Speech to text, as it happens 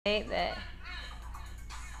Ain't that?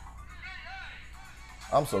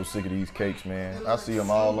 I'm so sick of these cakes, man. I see them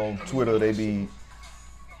all on Twitter. They be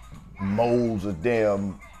molds of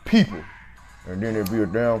damn people. And then there be a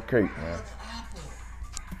damn cake, man.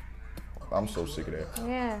 I'm so sick of that.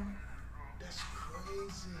 Yeah. That's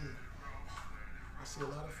crazy. I see a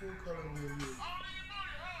lot of food coloring in you.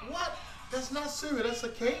 What? That's not cereal. That's a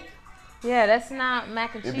cake? Yeah, that's not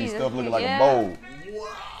mac and cheese. It be stuff looking That's like a bowl.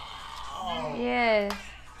 Wow. Yes.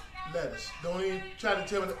 Lettuce. Don't even try to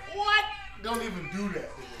tell me that. What? Don't even do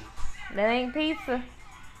that to me. That ain't pizza.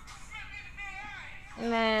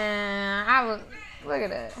 Man, I was. Look at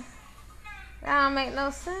that. That don't make no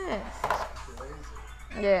sense. Crazy.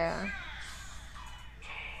 Yeah.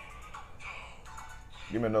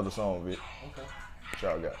 Give me another song, Vic. Okay. What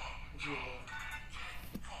y'all got?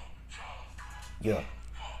 Yeah.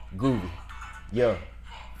 Groovy. Yeah.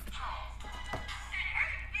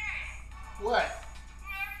 What?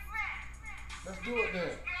 Let's do it then.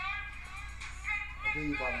 I'll give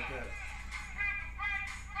you about mechanic.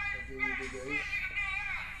 I'll give you the days.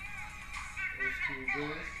 Those 2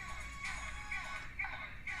 days.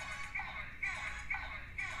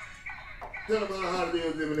 Tell them how hot it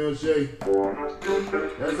is, Eminem Shay.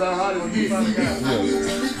 That's how hot it is.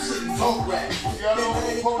 Y'all know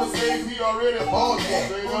on the stage, he already bought that.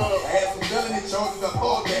 Straight up. Had some felony charges to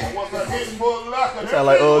hold that. Was a hit for a locker. That sound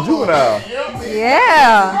like Juvenile.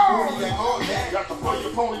 Yeah. Got to put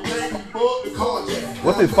your ponytail and book the carjack.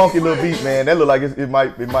 What's this funky little beat, man? That look like it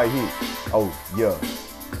might hit. Oh, yeah.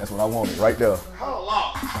 That's what I wanted right there. How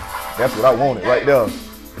long? That's what I wanted right there. And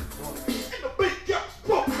the beat gets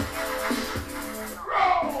broken.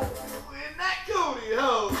 Roll in that cootie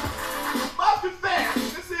hole. Must be fast.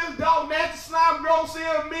 This is Dog Nasty Slime Grown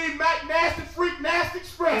CL Me Mac Nasty Freak Nasty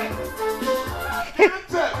Express. Get in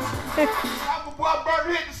touch. I'm a boy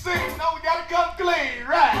Bird hit the scene. Know we gotta come clean,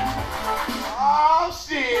 right? Oh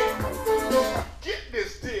shit. Get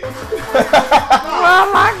this dick.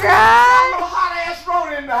 Oh my God. Little hot ass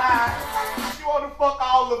road in the high. She wanna fuck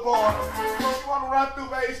all the boys. She wanna run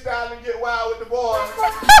through A style and get wild with the boys.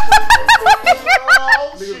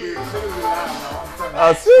 Oh shit.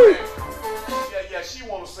 I see. Yeah, she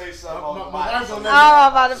wanna say something on the mic. Oh,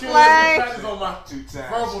 I'm about to play. On my 2 times.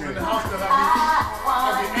 Verbals in the house that I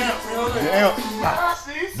be amped, you know what I mean? Yeah.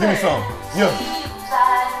 See, Give me some. Yeah.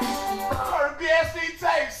 Her BSC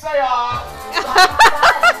tape, say yeah,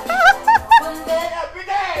 big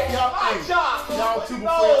A, my job. Y'all two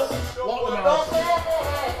before walk with me.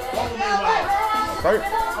 Okay.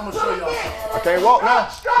 I'm gonna show y'all something. I can't walk now.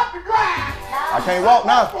 Strap the grind. I can't walk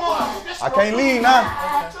now. I can't leave now.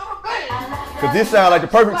 Because this sounds like the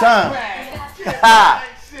perfect time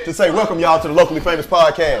to say welcome y'all to the Locally Famous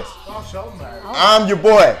Podcast. I'm your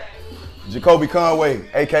boy, Jacolby Conway,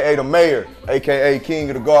 a.k.a. the Mayor, a.k.a.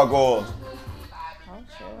 King of the Gargoyles,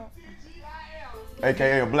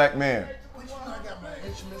 a.k.a. a black man.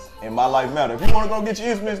 And my life matter. If you want to go get your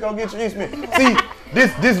instruments, go get your instruments. See,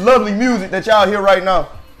 this lovely music that y'all hear right now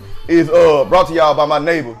is brought to y'all by my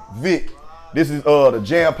neighbor, Vic. This is the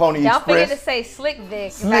Jam Pony Don't Express. forget to say Slick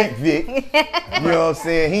Vic. Slick Vic. You know what I'm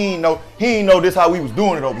saying? He ain't know this how we was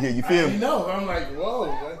doing it over here. You feel me? You know, I'm like, whoa,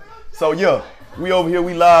 man. So yeah, we over here,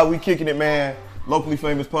 we live, we kicking it, man. Locally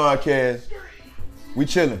Famous Podcast. We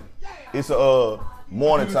chilling. It's a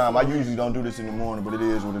morning time. I usually don't do this in the morning, but it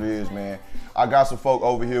is what it is, man. I got some folk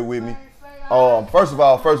over here with me. First of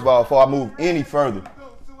all, before I move any further,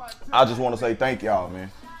 I just want to say thank y'all,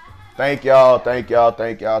 man. Thank y'all. I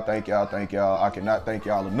cannot thank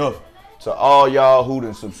y'all enough. To all y'all who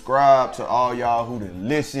done subscribed, to all y'all who done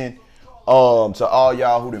listen, to all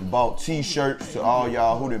y'all who done bought t-shirts, to all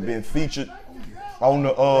y'all who done been featured on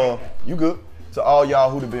the, you good? To all y'all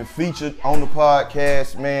who done been featured on the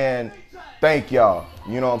podcast, man, thank y'all.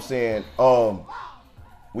 You know what I'm saying?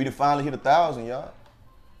 We done finally hit 1,000, y'all.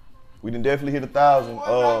 We done definitely hit 1,000.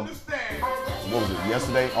 What was it,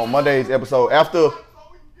 yesterday? On Monday's episode, after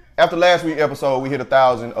last week's episode, we hit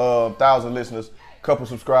 1,000 listeners, couple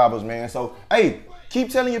subscribers, man. So, hey, keep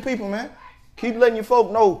telling your people, man. Keep letting your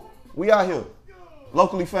folk know we out here.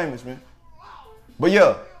 Locally famous, man. But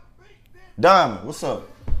yeah, Diamond, what's up?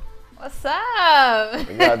 What's up?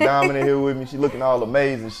 We got Diamond in here with me. She looking all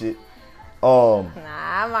amazing shit. Nah,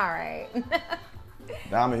 I'm all right.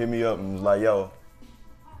 Diamond hit me up and was like, yo,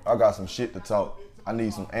 I got some shit to talk. I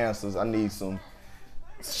need some answers. I need some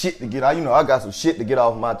shit to get out. You know, I got some shit to get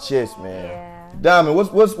off my chest, man. Yeah. Diamond,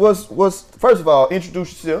 what's first of all,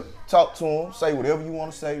 introduce yourself, talk to him, say whatever you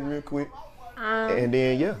want to say real quick. And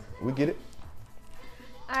then yeah, we get it.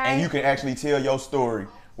 All right. And you can actually tell your story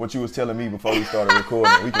what you was telling me before we started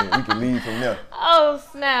recording. We can leave from there. Oh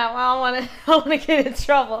snap! I don't want to get in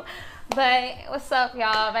trouble. But what's up,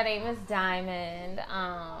 y'all? My name is Diamond.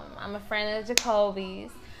 I'm a friend of Jacolby's.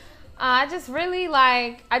 I just really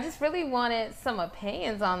wanted some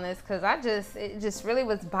opinions on this because it just really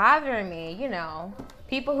was bothering me. You know,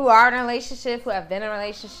 people who are in a relationship, who have been in a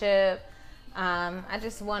relationship. I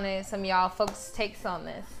just wanted some of y'all folks' takes on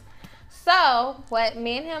this. So what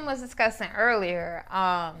me and him was discussing earlier,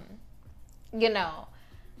 you know,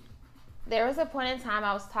 there was a point in time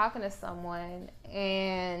I was talking to someone,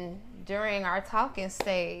 and during our talking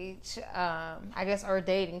stage, I guess our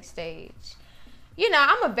dating stage, you know,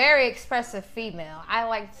 I'm a very expressive female. I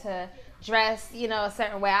like to dress, you know, a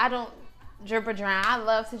certain way. I don't drip or drown. I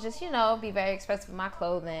love to just, you know, be very expressive with my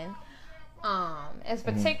clothing. At a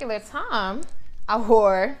particular time, I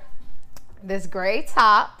wore this gray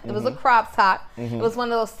top. It was a crop top. It was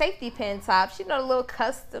one of those safety pin tops. You know, the little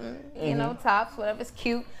custom, you know, tops, whatever. It's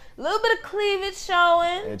cute. A little bit of cleavage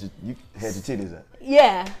showing. You had your titties out.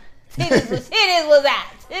 Yeah. Titties was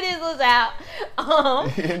out. Titties was out.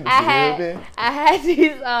 I had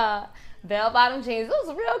these bell-bottom jeans. It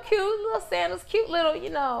was real cute. Little sandals. Cute little, you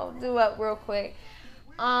know, do up real quick.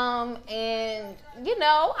 And you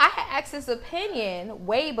know, I had asked his opinion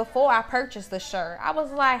way before I purchased the shirt. I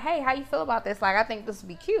was like, hey, how you feel about this? Like, I think this would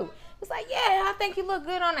be cute. He's like, yeah, I think you look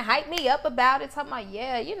good on it. Hype me up about it. Talking about,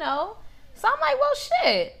 yeah, you know. So I'm like, well,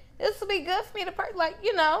 shit, this would be good for me to like,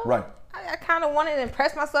 you know. Right. I kind of wanted to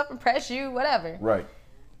impress myself, impress you, whatever. Right.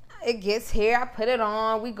 It gets here, I put it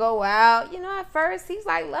on, we go out. You know, at first, he's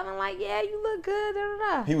like loving, like, yeah, you look good, da,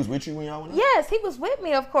 da, da. He was with you when y'all went out? Yes, he was with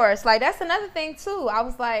me, of course. Like, that's another thing, too. I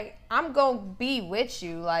was like, I'm going to be with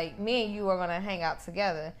you. Like, me and you are going to hang out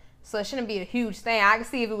together. So it shouldn't be a huge thing. I can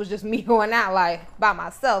see if it was just me going out, like, by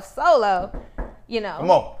myself, solo, you know.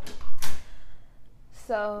 Come on.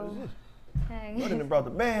 So, hey. You done brought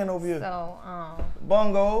the band over here. So,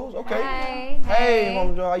 Bongos, okay. Hey,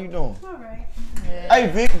 Mama Jo, how you doing? All right. Yeah. Hey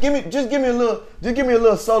Vic, give me a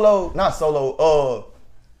little solo, not solo,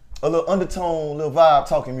 a little undertone, little vibe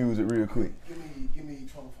talking music real quick. Give me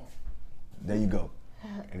Trouble Phone. There you go.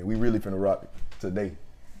 And we really finna rock it today.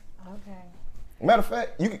 Okay. Matter of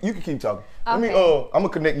fact, you can keep talking. Let me I'm gonna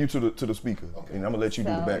connect you to the speaker, and I'm gonna let you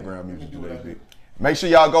do the background music today, Vic. Make sure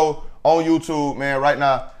y'all go on YouTube, man, right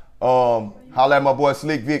now. Holla at my boy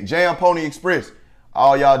Slick Vic, Jam Pony Express.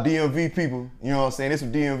 All y'all DMV people, you know what I'm saying? It's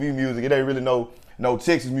some DMV music. It ain't really no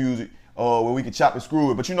Texas music where we can chop and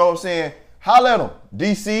screw it. But you know what I'm saying? Holla at them.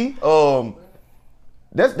 DC.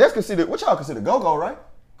 That's considered, what y'all consider go-go, right?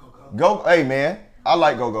 Go. Hey man, I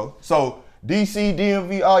like go-go. So DC,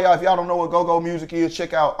 DMV, all y'all, if y'all don't know what go-go music is,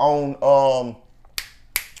 check out on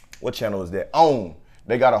what channel is that? OWN.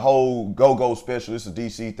 They got a whole go-go special. It's a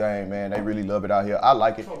DC thing, man. They really love it out here. I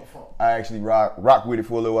like it. I actually rock with it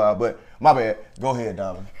for a little while, but my bad. Go ahead,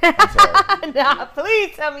 Diamond. I'm sorry. Nah,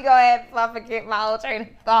 please tell me go ahead before I forget my whole train of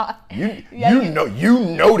thought. You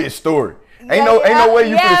know this story. Ain't no way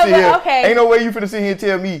you finna sit here. Okay. Ain't no way you finna sit here and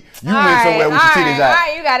tell me you went somewhere with your titties out. All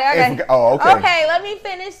right, you got it. Okay. Oh, okay. Okay, let me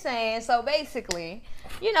finish saying. So basically,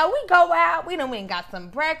 you know, we go out. We went and got some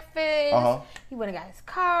breakfast. He went and got his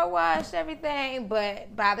car washed, everything.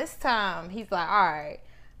 But by this time, he's like, all right,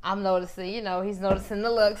 I'm noticing. You know, he's noticing the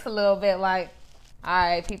looks a little bit. Like, all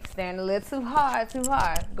right, people staring a little too hard.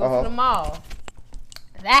 Go to the mall.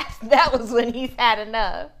 That was when he's had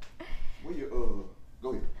enough. Where you go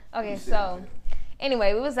ahead. Okay, so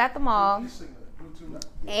anyway, we was at the mall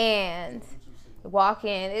and walk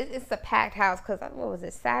in. It's a packed house because what was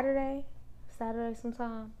it, Saturday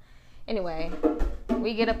sometime. Anyway,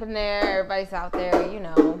 we get up in there, everybody's out there, you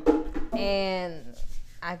know, and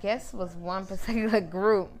I guess it was one particular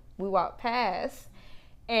group we walked past,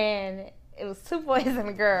 and it was two boys and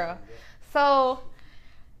a girl. So,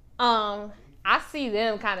 I see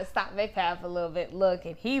them kind of stop their path a little bit, look,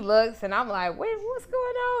 and he looks, and I'm like, wait, what's going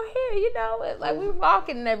on here? You know, it's like we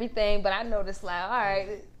walking and everything, but I noticed like, all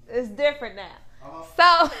right, it's different now.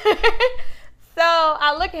 So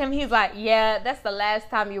I look at him, he's like, yeah, that's the last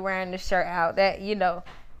time you're wearing this shirt out. That, you know,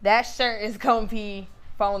 that shirt is going to be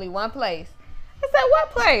for only one place. I said,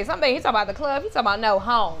 what place? I mean, he's talking about the club. He's talking about no,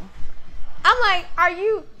 home. I'm like, are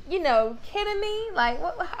you kidding me? Like,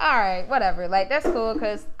 what, all right, whatever. Like, that's cool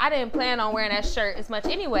because I didn't plan on wearing that shirt as much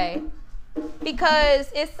anyway because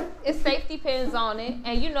it's safety pins on it.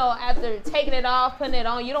 And, you know, after taking it off, putting it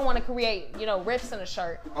on, you don't want to create, you know, rips in the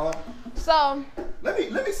shirt. So. Let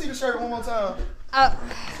me see the shirt one more time.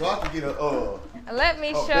 So I can get a let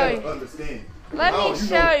me show you. Understand. Let me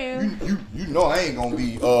show you. You know I ain't gonna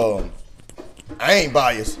be I ain't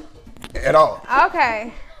biased at all.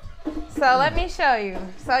 Okay. So let me show you.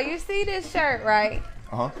 So you see this shirt, right?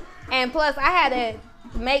 And plus, I had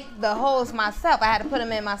to make the holes myself. I had to put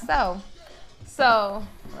them in myself. So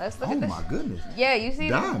let's look at this. Oh my goodness. Yeah, you see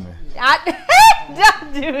Diamond.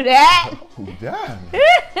 Don't do that. Oh, diamond.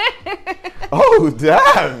 Oh,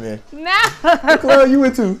 diamond. No. What club you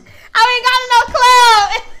went to? I ain't got no club.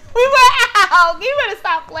 We went out. You better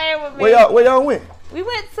stop playing with me. Where y'all went? We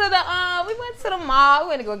went to the mall. We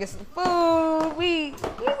went to go get some food. We were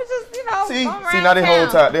just, you know, See around now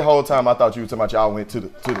town. the whole time I thought you were talking about y'all went to the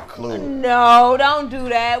club. No, don't do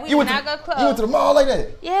that. We did not go club. You went to the mall like that?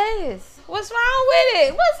 Yes. What's wrong with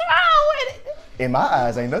it? What's wrong with it? In my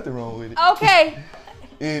eyes, ain't nothing wrong with it. Okay.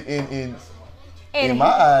 In my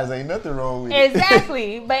eyes, ain't nothing wrong with it.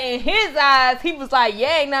 Exactly. But in his eyes, he was like,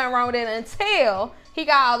 yeah, ain't nothing wrong with it until he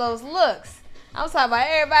got all those looks. I'm talking about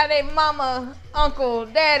everybody, they mama, uncle,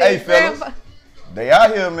 daddy, hey, grandpa. fellas, they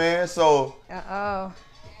out here, man. So,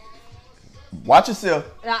 watch yourself.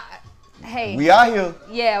 Hey, we out here.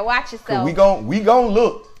 Yeah, watch yourself. We gon'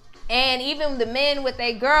 look. And even the men with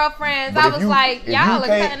their girlfriends, But I was like, y'all are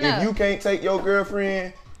cutting up. If you can't take your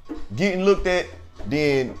girlfriend getting looked at,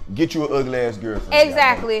 then get you an ugly ass girlfriend.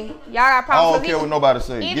 Exactly. Y'all got problems. I don't care what nobody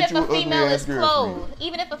say. Even get if you a an female ugly is ass girlfriend. clothed,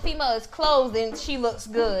 even if a female is clothed and she looks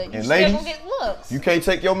good, you and still ladies, gonna get looks. You can't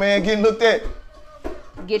take your man getting looked at.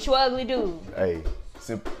 Get you an ugly dude. Hey,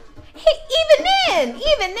 simple.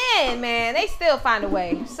 Even then, man, they still find a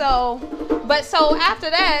way. So after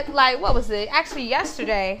that, like, what was it? Actually,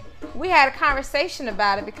 yesterday, we had a conversation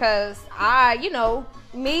about it because I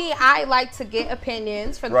like to get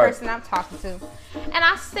opinions for the person I'm talking to. And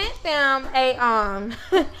I sent them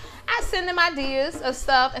I send them ideas of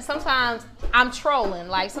stuff, and sometimes I'm trolling.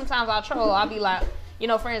 Like, sometimes I'll troll. I'll be like, you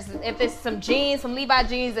know, for instance, if it's some jeans, some Levi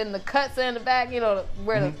jeans, and the cuts are in the back, you know,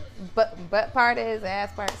 where the butt part is, the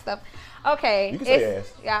ass part and stuff. Okay. You can say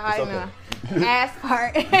ass. Yeah, I know. Ass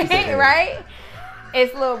part, right?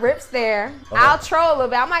 It's little rips there. I'll troll a little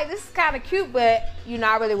bit. I'm like, this is kind of cute, but, you know,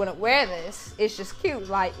 I really wouldn't wear this. It's just cute.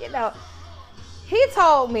 Like, you know, he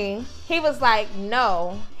told me, he was like,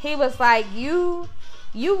 no. He was like, you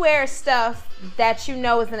wear stuff that you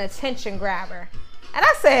know is an attention grabber. And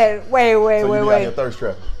I said, wait. Your thirst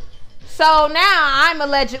trap. So now I'm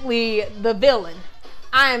allegedly the villain.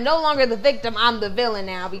 I am no longer the victim. I'm the villain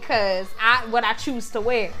now because what I choose to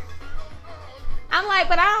wear. I'm like,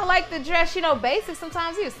 but I don't like the dress, you know, basic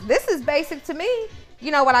sometimes. This is basic to me.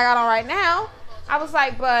 You know what I got on right now. I was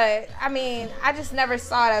like, but I mean, I just never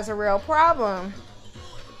saw it as a real problem.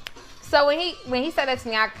 So when he said that to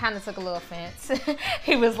me, I kind of took a little offense.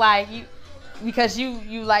 He was like, because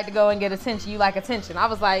you like to go and get attention. You like attention. I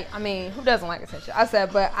was like, I mean, who doesn't like attention? I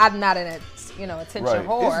said, but I'm not in attention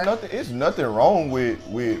whore. It's nothing wrong with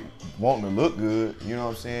wanting to look good. You know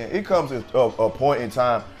what I'm saying? It comes at a point in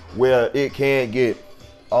time where it can get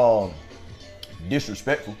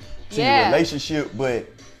disrespectful to your relationship, but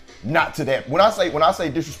not to that. When I say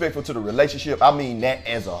disrespectful to the relationship, I mean that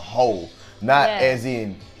as a whole, not as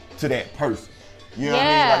in to that person. You know what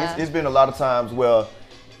I mean? Like it's been a lot of times where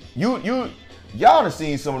y'all have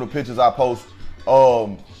seen some of the pictures I post,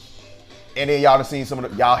 and then y'all haven't seen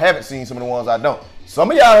some of the ones I don't.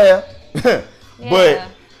 Some of y'all have, but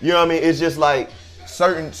you know what I mean? It's just like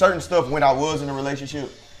certain stuff when I was in a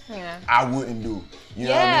relationship, I wouldn't do. You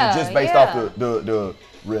know what I mean? Just based off the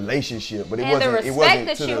relationship, but it wasn't the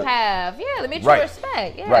respect that you have. Yeah, the mutual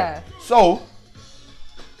respect. Yeah. Right. So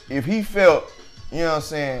if he felt, you know what I'm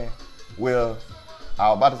saying? Well,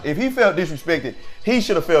 if he felt disrespected, he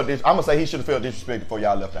should have felt this. I'm gonna say he should have felt disrespected before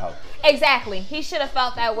y'all left the house. Exactly. He should have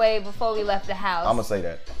felt that way before we left the house. I'm gonna say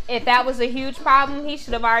that. If that was a huge problem, he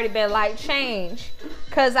should have already been like, change.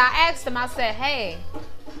 Cause I asked him, I said, hey,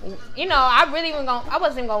 you know, I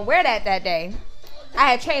wasn't gonna wear that day.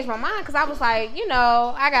 I had changed my mind because I was like, you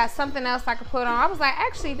know, I got something else I could put on. I was like,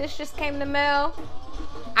 actually, this just came in the mail.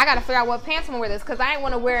 I gotta figure out what pants I'm gonna wear this because I didn't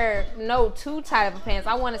want to wear no too tight of a pants.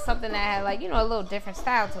 I wanted something that had like, you know, a little different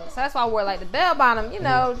style to it. So that's why I wore like the bell bottom, you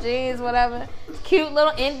know, jeans, whatever. Cute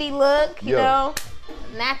little indie look, you know,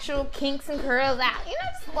 natural kinks and curls out. You know,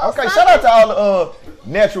 just a little something. Shout out to all the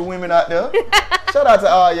natural women out there. Shout out to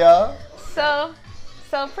all y'all. So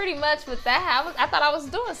pretty much with that, I thought I was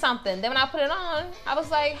doing something. Then when I put it on, I was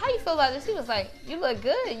like, how you feel about this? He was like, you look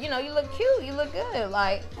good. You know, you look cute. You look good.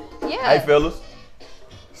 Like, yeah. Hey, fellas.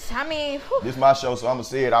 I mean, this is my show, so I'm gonna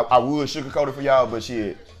say it. I would sugarcoat it for y'all, but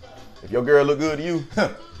shit, if your girl look good to you,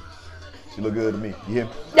 she look good to me. You hear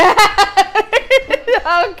me?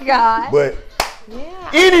 Oh God. But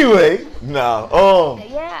anyway, yeah,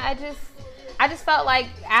 I just felt like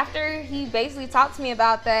after he basically talked to me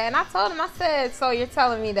about that, and I told him, I said, so you're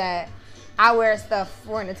telling me that I wear stuff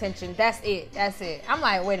for an attention. That's it. I'm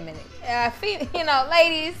like, wait a minute.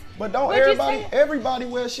 Ladies. But don't everybody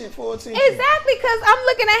wear shit for attention. Exactly, because I'm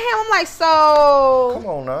looking at him. I'm like, so. Come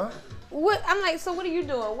on now. What? I'm like, so what are you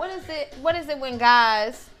doing? What is it when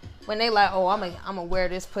guys, when they like, oh, I'm gonna wear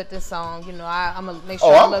this, put this on. I'm gonna make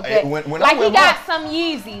sure I look good. When like he got some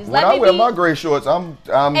Yeezys. When I wear my gray shorts, I'm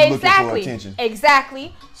looking for attention.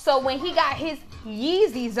 Exactly. So when he got his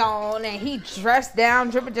Yeezys on and he dressed down,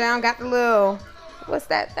 dripping down, got the little, what's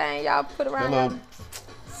that thing y'all put around him?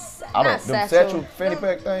 Them satchel fanny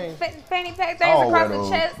pack things. Fanny pack things across the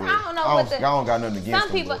chest. I don't know I don't got nothing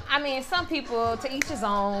against some people to each his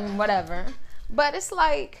own, whatever. But it's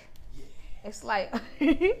like what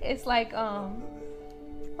am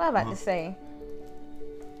I about to say?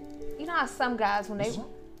 You know how some guys when they what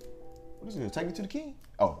is it? Take me to the king?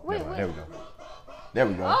 Oh, wait. There we go. There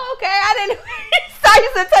we go. Oh, okay. I didn't thought you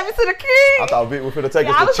said take me to the king. I thought Vic was finna take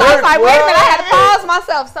us to church. I was like, wait a minute, I had to pause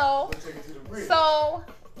myself. So,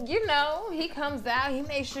 he comes out, he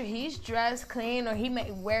makes sure he's dressed clean, or he may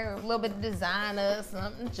wear a little bit of designer or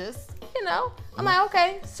something, just, I'm like,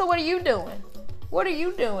 okay, so what are you doing? What are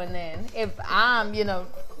you doing then? If I'm,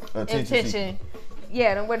 attention.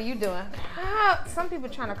 Yeah, then what are you doing? Some people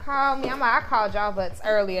trying to call me. I'm like, I called y'all butts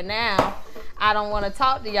earlier now. I don't want to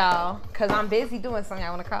talk to y'all because I'm busy doing something.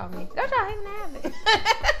 Y'all want to call me. Don't y'all even have it.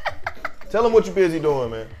 Tell them what you're busy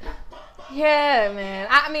doing, man. Yeah, man.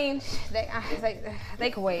 I mean,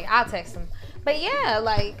 they can wait. I'll text them. But yeah,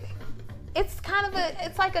 like, it's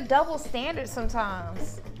like a double standard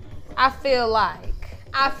sometimes. I feel like.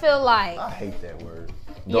 I hate that word.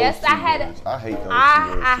 Yes, I hate those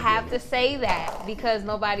I have to say that because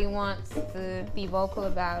nobody wants to be vocal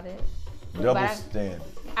about it. Double standard.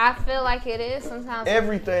 I feel like it is sometimes.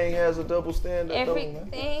 Everything has a double standard.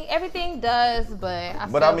 Everything does, but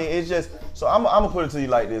I mean, it's just so I'm gonna put it to you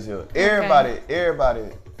like this here. Everybody,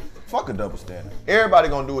 fuck a double standard. Everybody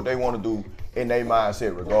gonna do what they want to do in their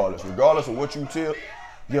mindset, regardless of what you tell.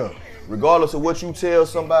 Yeah, regardless of what you tell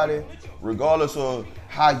somebody, regardless of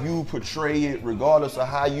how you portray it, regardless of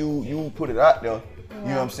how you put it out there, you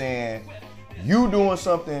know what I'm saying? You doing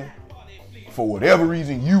something for whatever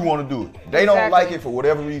reason you want to do it. They don't like it for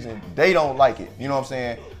whatever reason. They don't like it. You know what I'm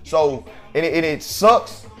saying? So, and it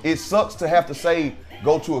sucks. It sucks to have to say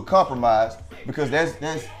go to a compromise because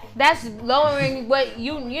that's lowering what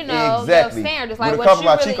you exactly. Your standards. Like with a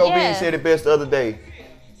compromise, Chico Bean said it best the other day.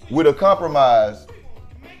 With a compromise.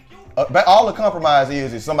 All the compromise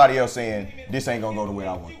is somebody else saying this ain't gonna go the way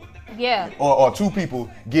I want. Yeah. Or two people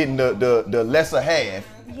getting the lesser half.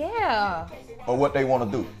 Yeah. Of what they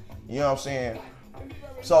want to do. You know what I'm saying?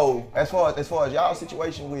 So as far as y'all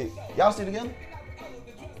situation with y'all still together?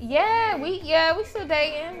 Yeah, we still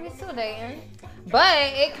dating. But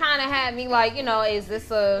it kind of had me like, is this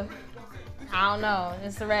I don't know.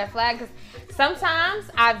 It's a red flag because sometimes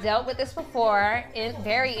I've dealt with this before in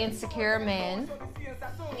very insecure men.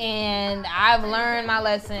 And I've learned my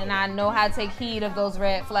lesson and I know how to take heed of those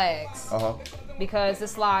red flags. Because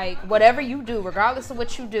it's like, whatever you do, regardless of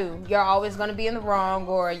what you do, you're always going to be in the wrong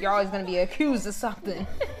or you're always going to be accused of something.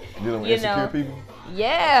 Dealing with insecure people?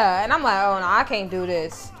 Yeah. And I'm like, oh, no, I can't do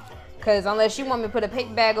this. Because unless you want me to put a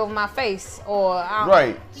paper bag over my face or...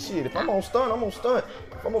 Right. Shit, if I'm going to stunt, I'm going to stunt.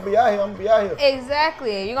 If I'm going to be out here, I'm going to be out here.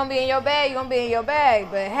 Exactly. You're going to be in your bag,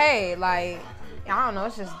 But hey, like, I don't know.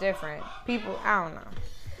 It's just different. People, I don't know.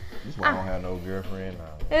 That's why I don't have no girlfriend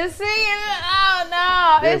now. It's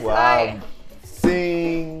it's like... I'm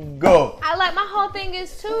single. I like, my whole thing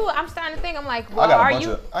is too, I'm starting to think, I'm like, well, I ain't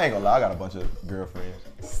gonna lie, I got a bunch of girlfriends.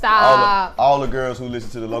 Stop. All the girls who listen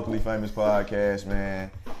to the Locally Famous podcast, man,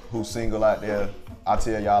 who's single out there, I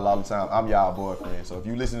tell y'all all the time, I'm y'all boyfriend. So if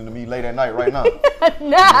you listening to me late at night right now, no. You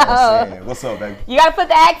know what I'm saying? What's up, baby? You gotta put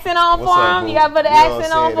the accent on for him. You gotta put the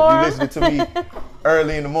accent on for him. If you listening to me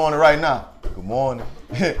early in the morning right now, good morning.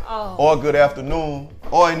 Or good afternoon.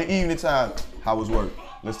 Or in the evening time, how was work?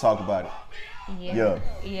 Let's talk about it. Yeah.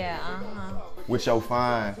 With your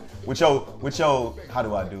how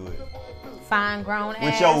do I do it? Fine grown with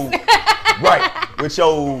ass. With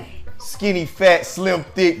your skinny, fat, slim,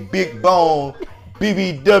 thick, big bone,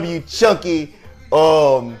 BBW chunky,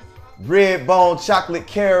 red bone, chocolate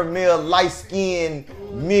caramel, light skin,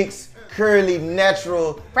 mixed, curly,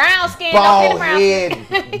 natural, brown skin, bald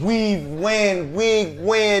head, weave, wig,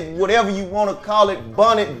 whatever you want to call it,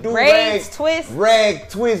 bonnet, do-rag, rag,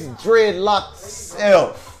 twist, dreadlock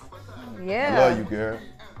self. Yeah. I love you, girl.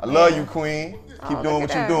 I love you, queen. Keep doing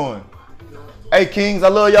what you're doing. Hey, kings, I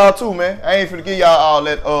love y'all too, man. I ain't finna give y'all all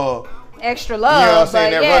that extra love. You know what I'm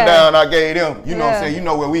saying? That rundown I gave them. You know what I'm saying? You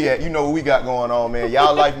know where we at. You know what we got going on, man.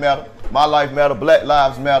 Y'all life matter. My life matter. Black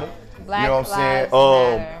lives matter. Black you know what I'm saying?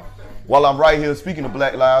 Lives Matter. While I'm right here, speaking of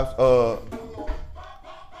Black Lives,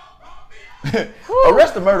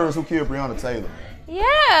 arrest the murderers who killed Breonna Taylor.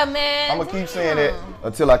 Yeah, man. I'm gonna keep saying that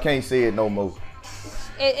until I can't say it no more.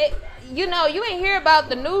 You know, you ain't hear about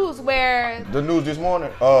the news where the news this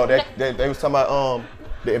morning. They was talking about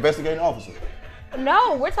the investigating officer.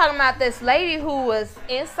 No, we're talking about this lady who was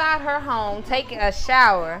inside her home taking a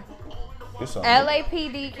shower.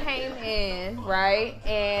 LAPD came in, right,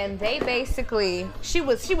 and they basically she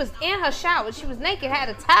was in her shower. She was naked, had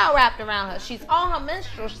a towel wrapped around her. She's on her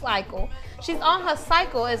menstrual cycle. She's on her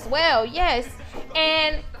cycle as well, yes.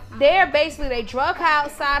 And they drug her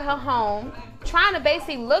outside her home, trying to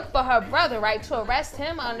basically look for her brother, right, to arrest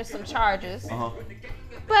him under some charges.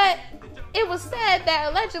 But it was said that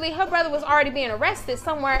allegedly her brother was already being arrested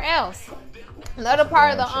somewhere else, another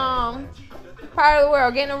part of the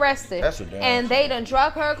world, getting arrested. And they done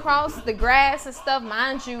drug her across the grass and stuff.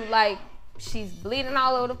 Mind you, like, she's bleeding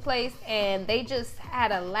all over the place, and they just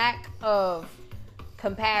had a lack of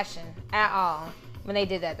compassion at all when they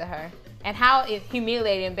did that to her. And how it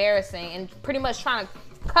humiliating, embarrassing, and pretty much trying to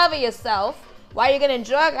cover yourself while you're getting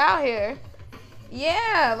drugged out here.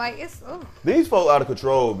 Yeah, like it's. Ugh. These folks out of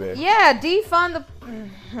control, man. Yeah, defund the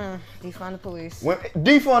police.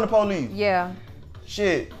 Defund the police. Yeah.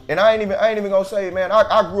 Shit, and I ain't even gonna say, man.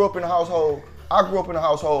 I grew up in a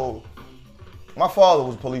household. My father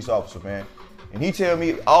was a police officer, man, and he tell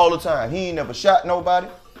me all the time he ain't never shot nobody.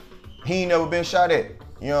 He ain't never been shot at.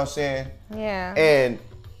 You know what I'm saying? Yeah. And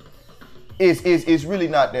it's really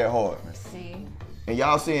not that hard, man. See. And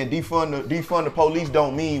y'all saying defund the police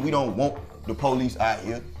don't mean we don't want the police out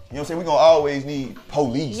here. You know what I'm saying? We gonna always need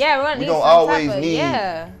police. Yeah, we gonna always need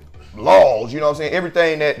laws. You know what I'm saying?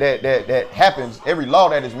 Everything that happens, every law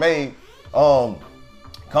that is made,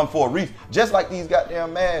 come for a reason. Just like these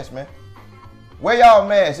goddamn masks, man. Wear y'all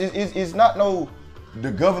masks. It's not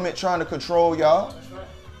the government trying to control y'all.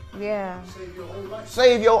 Yeah.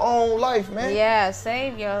 Save your own life, man. Yeah,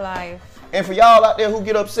 save your life. And for y'all out there who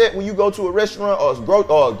get upset when you go to a restaurant or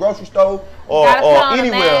a grocery store or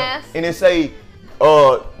anywhere and they say,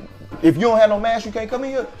 if you don't have no mask, you can't come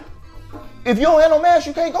in here. If you don't have no mask,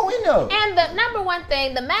 you can't go in there. And the number one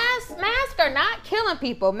thing, the masks are not killing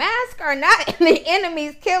people. Masks are not the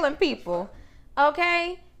enemies killing people.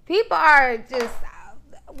 Okay? People are just...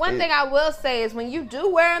 One thing I will say is when you do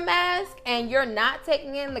wear a mask and you're not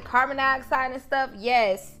taking in the carbon dioxide and stuff,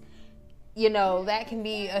 yes, you know, that can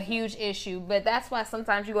be a huge issue. But that's why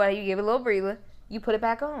sometimes you go ahead, you give it a little breather, you put it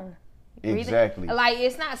back on. Exactly. Like,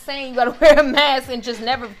 it's not saying you gotta wear a mask and just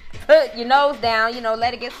never put your nose down, you know,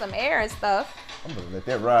 let it get some air and stuff. I'm gonna let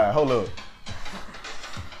that ride. Hold up.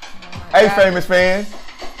 Hey, famous fans.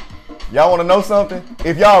 Y'all wanna know something?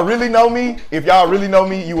 If y'all really know me,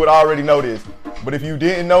 you would already know this. But if you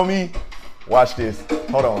didn't know me, watch this.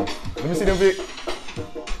 Hold on. Let me see them, Vic.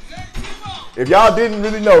 If y'all didn't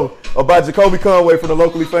really know about Jacolby Conway from the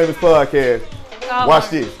Locally Famous Podcast, watch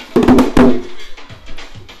this.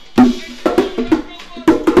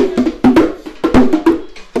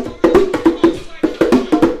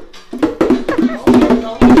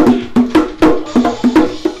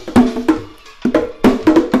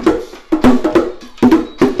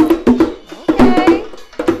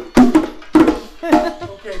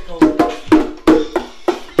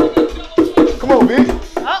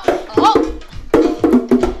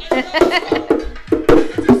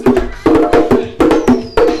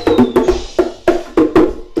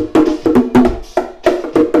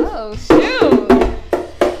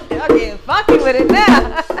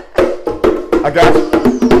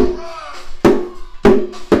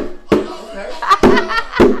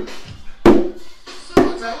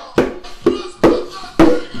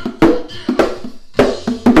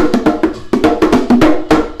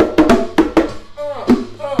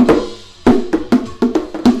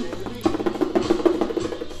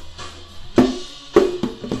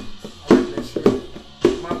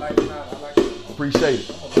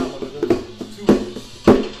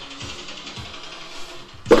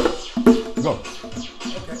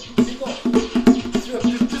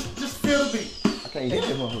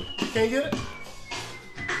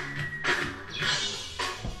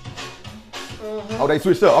 Oh, they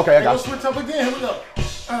switched up. Okay, I got you. Switch up again. Here we go.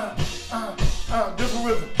 Different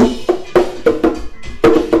rhythm.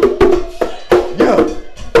 Yeah.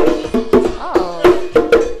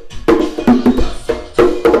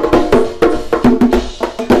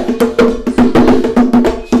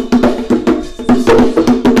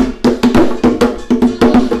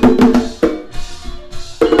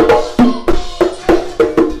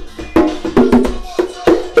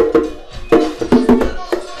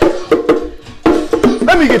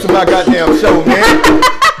 Let me get to to my goddamn show, man.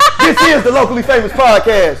 This is the Locally Famous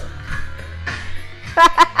Podcast.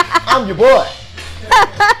 I'm your boy,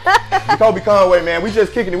 Jacolby Conway, man. We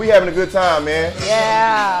just kicking it. We having a good time, man.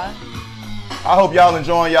 Yeah. I hope y'all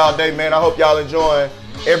enjoying y'all day, man. I hope y'all enjoying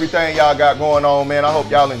everything y'all got going on, man. I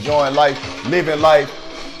hope y'all enjoying life, living life.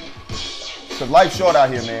 Because life's short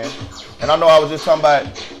out here, man. And I know I was just talking about,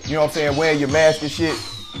 you know what I'm saying, wearing your mask and shit.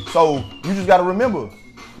 So you just got to remember,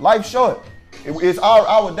 life's short. It's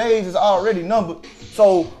our days is already numbered.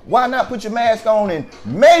 So why not put your mask on and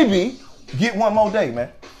maybe get one more day,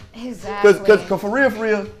 man? Exactly. Because for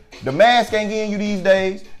real, the mask ain't getting you these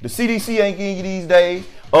days. The CDC ain't getting you these days.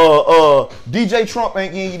 DJ Trump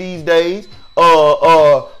ain't getting you these days.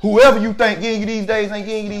 Whoever you think getting you these days ain't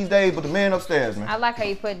getting you these days, but the man upstairs, man. I like how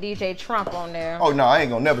you put DJ Trump on there. Oh no, I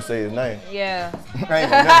ain't gonna never say his name. Yeah. I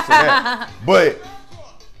ain't gonna never say that. But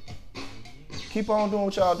keep on doing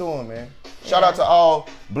what y'all doing, man. Shout out to all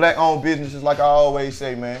black-owned businesses, like I always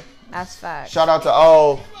say, man. That's fact. Shout out to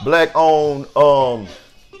all black-owned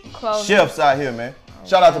chefs out here, man.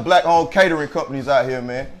 Shout out to black-owned catering companies out here,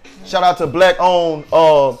 man. Shout out to black-owned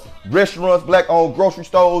restaurants, black-owned grocery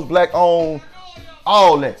stores, black-owned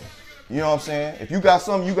all that. You know what I'm saying? If you got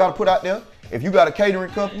something you got to put out there, if you got a catering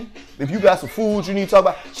company, if you got some food you need to talk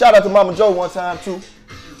about, shout out to Mama Joe one time too.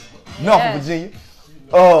 Norfolk, Virginia.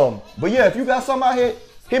 But yeah, if you got something out here,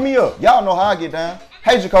 hit me up. Y'all know how I get down.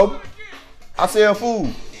 Hey, Jacolby, I sell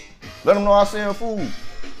food. Let them know I sell food.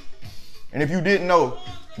 And if you didn't know,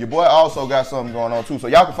 your boy also got something going on too. So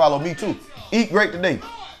y'all can follow me too. Eat Great Today.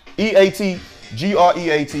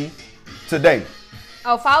 EATGREAT today.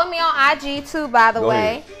 Oh, follow me on IG too, by the Go way.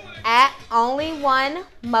 ahead. At only one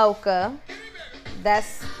mocha.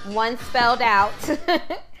 That's one spelled out.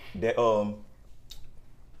 That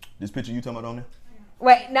this picture you talking about on there?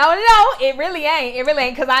 Wait, no, it really ain't. It really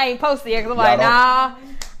ain't, because I ain't posted yet. Because I'm like, nah.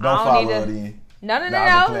 Don't I follow need her to. then. No.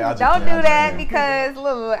 Don't do that, because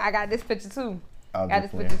look, I got this picture too.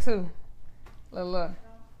 Picture too. Look.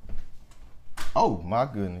 Oh my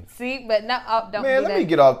goodness. See, but no, don't. Man, do let that. me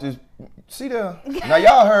get off this. See there? Now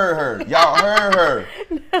y'all heard her. Y'all heard her.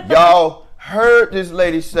 Y'all heard this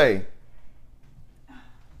lady say.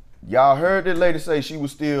 Y'all heard this lady say she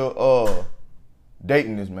was still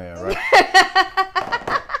dating this man, right?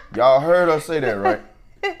 Y'all heard her say that, right?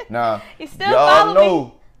 Now, y'all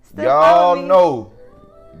know.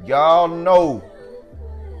 Y'all know.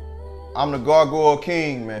 I'm the Gargoyle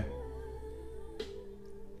King, man.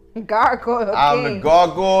 Gargoyle King. I'm the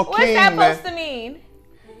Gargoyle King, man. What's that supposed to mean?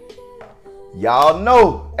 Y'all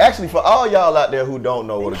know. Actually, for all y'all out there who don't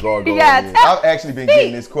know what a gargoyle is, I've actually been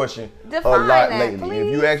getting this question a lot lately.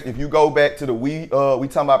 If you go back to the we talking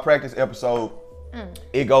about practice episode,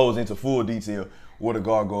 it goes into full detail what a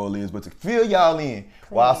gargoyle is. But to fill y'all in,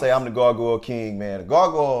 while I say I'm the Gargoyle King, man, a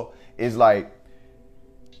gargoyle is like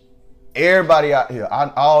everybody out here,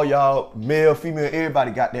 all y'all, male, female,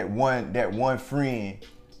 everybody got that one friend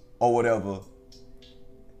or whatever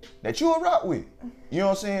that you will rock with. You know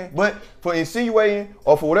what I'm saying? But for insinuating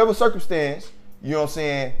or for whatever circumstance, you know what I'm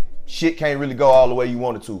saying, shit can't really go all the way you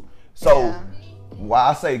want it to. So why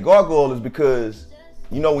I say gargoyle is because,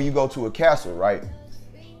 you know, when you go to a castle, right?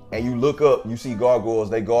 And you look up, you see gargoyles,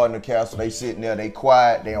 they guarding the castle, they sitting there, they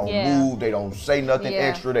quiet, they don't move, they don't say nothing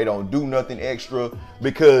extra, they don't do nothing extra,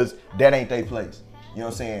 because that ain't their place. You know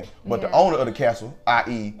what I'm saying? But the owner of the castle,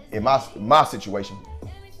 i.e. in my situation,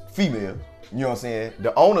 female, you know what I'm saying,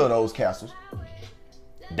 the owner of those castles,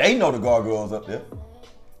 they know the gargoyles up there.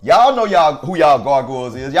 Y'all know who y'all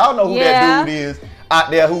gargoyles is. Y'all know who that dude is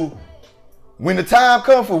out there who, when the time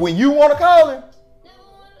comes for when you want to call him,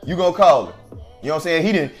 you gonna call him. You know what I'm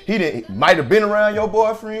saying? He didn't might have been around your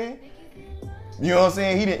boyfriend. You know what I'm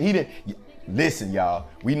saying? He didn't. Listen, y'all,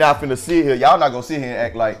 we not finna sit here. Y'all not gonna sit here and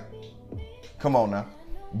act like, come on now.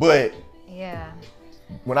 But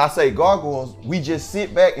when I say gargoyles, we just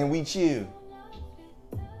sit back and we chill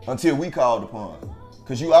until we called upon.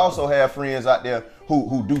 Cause you also have friends out there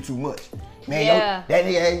who do too much. Man, that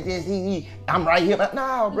nigga ain't this, I'm right here.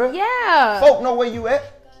 Nah, bro. Yeah. Folk know where you at.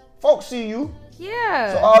 Folk see you.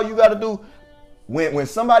 Yeah. So all you gotta do, when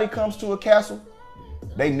somebody comes to a castle,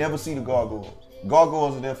 they never see the gargoyles.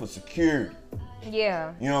 Gargoyles are there for security.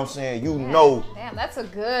 Yeah. You know what I'm saying? You know. Damn, that's a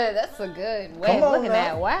good way of looking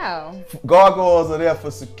at it. Wow. Gargoyles are there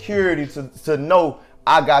for security to know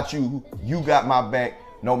I got you, you got my back,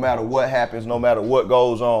 no matter what happens, no matter what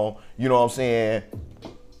goes on. You know what I'm saying?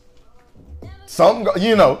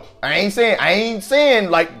 You know, I ain't saying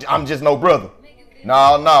like I'm just no brother.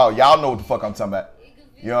 No, y'all know what the fuck I'm talking about.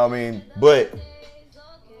 You know what I mean? But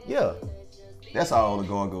yeah, that's all the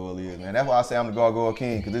gargoyle is, man. That's why I say I'm the Gargoyle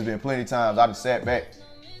King, because there's been plenty of times I just sat back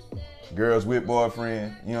girls with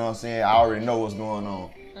boyfriend, you know what I'm saying? I already know what's going on.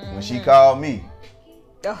 When she called me,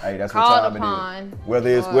 hey, that's what time it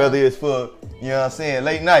is. Whether it's for, you know what I'm saying,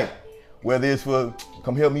 late night, whether it's for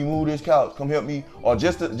come help me move this couch, come help me, or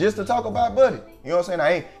just to talk about buddy. You know what I'm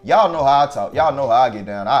saying? Y'all know how I talk. Y'all know how I get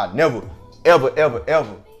down. I never, ever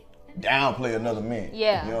downplay another man.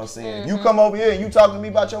 Yeah. You know what I'm saying? If you come over here and you talk to me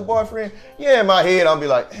about your boyfriend, yeah, in my head, I'll be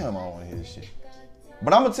like, damn, I don't want to hear this shit.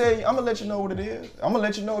 But I'm going to tell you, I'm going to let you know what it is. I'm going to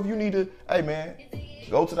let you know if you need to, hey, man,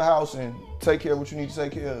 go to the house and take care of what you need to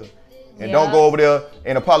take care of. And don't go over there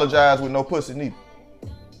and apologize with no pussy neither.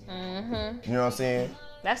 You know what I'm saying?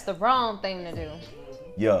 That's the wrong thing to do.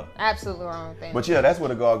 Yeah. Absolutely wrong thing. But yeah, that's what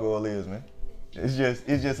a gargoyle is, man. It's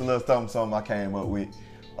just a little something I came up with.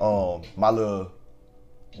 My little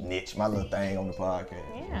niche, my little thing on the podcast.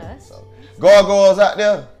 Yeah. So, gargoyles out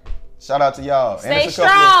there, shout out to y'all. Stay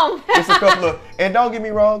strong. It's a couple of, and don't get me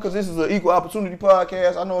wrong, because this is an equal opportunity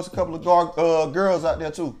podcast. I know it's a couple of girls out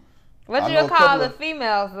there too. What you call the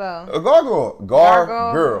females though? A gargoyle.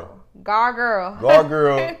 Gargoyle. Gargoyle.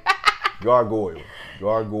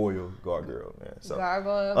 Gargoyle, man. So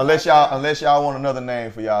gargoyle. Unless y'all want another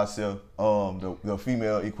name for y'allself, the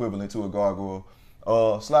female equivalent to a gargoyle,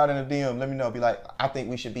 slide in the DM. Let me know. Be like, I think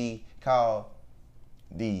we should be called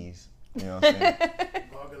these. You know what I'm saying?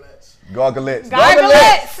 Gargoylettes.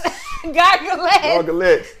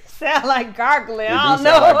 Sound like gargling. I don't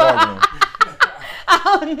know.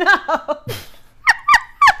 I don't know.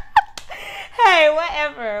 Hey,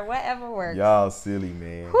 whatever works. Y'all silly,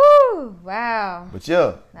 man. Whew, wow. But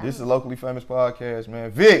yeah, this is a locally famous podcast, man.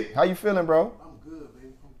 Vic, how you feeling, bro? I'm good,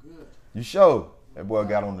 baby. I'm good. You sure? That boy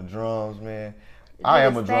got on the drums, man. I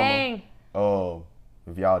am a drummer.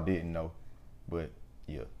 If y'all didn't know, but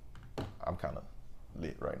yeah, I'm kind of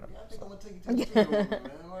lit right now. Yeah, I think I'm gonna take you to the studio, man.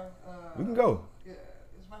 We can go. Yeah,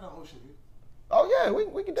 it's right on Ocean View. Oh yeah,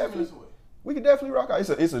 we can definitely. We can definitely rock out.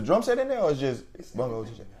 It's a drum set in there, or it's just bungalows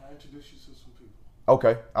and shit? I'll introduce you to some people.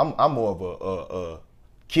 Okay, I'm more of a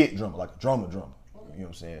kid drummer, like a drummer. Okay. You know what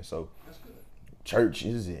I'm saying? So that's good.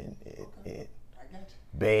 Churches and I got you.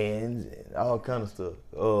 bands and all kind of stuff.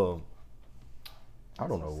 I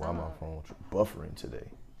don't know why my phone buffering today.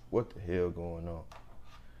 What the hell going on?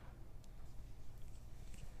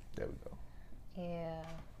 There we go. Yeah.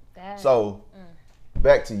 So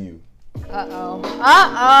back to you. Back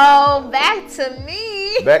to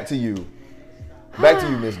me. Back to you. Back to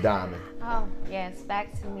you, Miss Diamond. Oh, yes,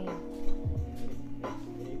 back to me.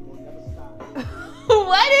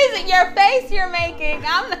 What is it? Your face you're making?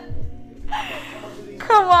 I'm not...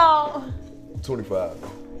 Come on. 25.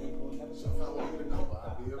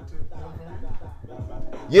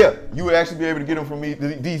 Yeah, you would actually be able to get them from me.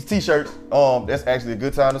 These t-shirts, that's actually a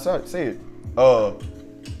good time to say it.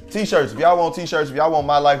 T-shirts, if y'all want t-shirts, if y'all want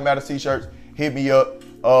My Life Matters t-shirts, hit me up.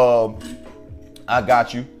 I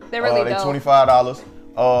got you. They're really dope. They're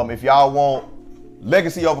 $25. If y'all want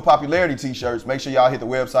Legacy Over Popularity t-shirts, make sure y'all hit the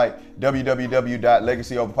website,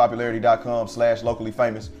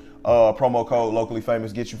 www.legacyoverpopularity.com/locally-famous. Promo code locally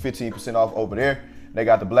famous gets you 15% off over there. They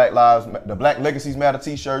got the Black Legacies Matter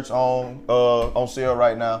t-shirts on sale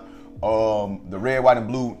right now. The red, white, and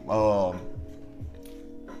blue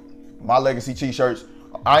My Legacy t-shirts.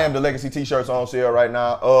 I Am the Legacy t-shirts on sale right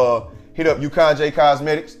now. Hit up UConn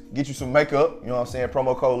Cosmetics, get you some makeup. You know what I'm saying?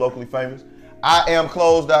 Promo code locally famous.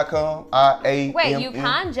 IamClothes.com. Wait,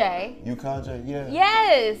 UConn J. UConn J, yeah.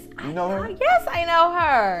 Yes. You know her? Yes, I know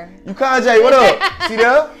her. UConn J, what up? See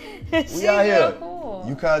there? We out here. Real cool.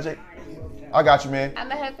 UConn J. I got you, man. I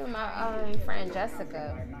met her through my friend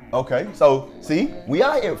Jessica. Okay, so see, we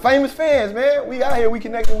out here. Famous fans, man. We out here. We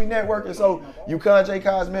connecting, we networking. So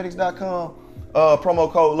UConnJCosmetics.com.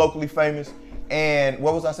 Promo code locally famous. And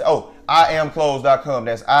what was I saying? Oh, IamClothes.com.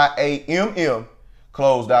 That's IAMM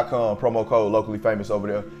clothes.com. Promo code locally famous over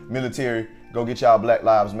there. Military, go get y'all Black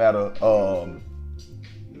Lives Matter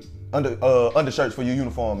undershirts for your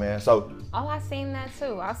uniform, man. So I seen that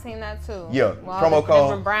too. Yeah, well, promo code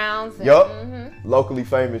different browns. And, yup. Locally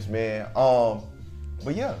famous, man.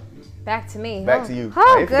 But yeah. Back to me. Back to you.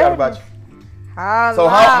 Oh, I ain't forgot about you. Oh, So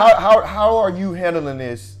how are you handling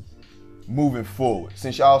this moving forward?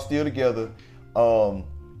 Since y'all still together, and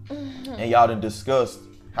y'all done discussed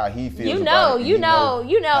how he feels about it. You know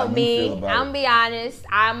me. I'm gonna be honest.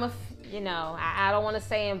 I don't want to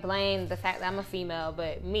say and blame the fact that I'm a female,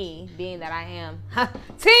 but me, being that I am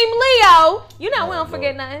Team Leo, we don't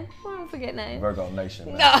forget nothing. Virgo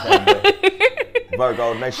Nation, man. No.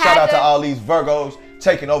 Virgo Nation. Shout out to all these Virgos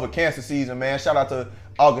taking over Cancer season, man. Shout out to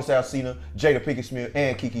August Alsina, Jada Pinkett Smith,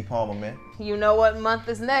 and Keke Palmer, man. You know what month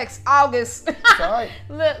is next? August. It's all right.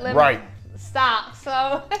 Let me Right. Stop.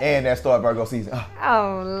 So. And that Star Virgo season.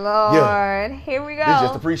 Oh Lord. Yeah. Here we go. This is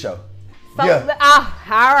just the pre-show. So, yeah.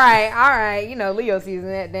 All right. You know, Leo season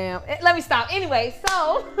that damn. Let me stop. Anyway,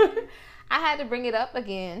 so I had to bring it up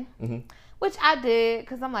again, which I did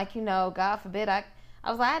because I'm like, you know, God forbid I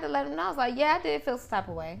was like, I had to let him know. I was like, yeah, I did feel some type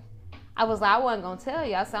of way. I was like, I wasn't going to tell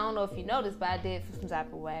you. I said, I don't know if you noticed, but I did feel some type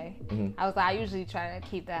of way. I was like, I usually try to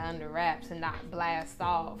keep that under wraps and not blast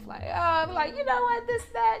off. Like, oh, I'm like, you know what, this,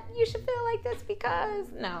 that, you should feel like this because.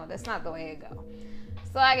 No, that's not the way it go.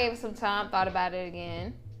 So I gave it some time, thought about it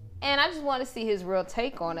again. And I just want to see his real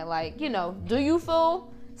take on it. Like, you know, do you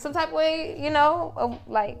feel some type of way, you know,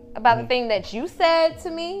 like about the thing that you said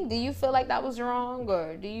to me? Do you feel like that was wrong?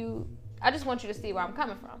 Or do you, I just want you to see where I'm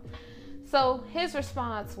coming from. So his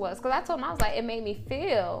response was, because I told him, I was like, it made me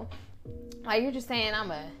feel like you're just saying I'm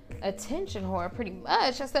a attention whore pretty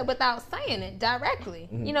much. I said, without saying it directly,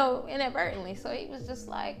 you know, inadvertently. So he was just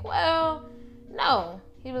like, well, no.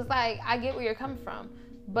 He was like, I get where you're coming from.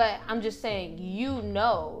 But I'm just saying, you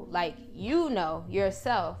know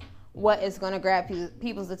yourself what is going to grab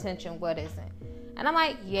people's attention, what isn't. And I'm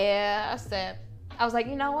like, yeah, I was like,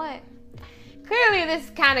 you know what? Clearly this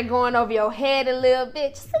is kind of going over your head a little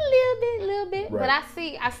bit, just a little bit. Right. But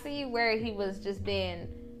I see where he was just being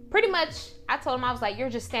pretty much, I told him, I was like, you're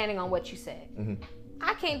just standing on what you said.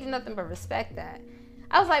 I can't do nothing but respect that.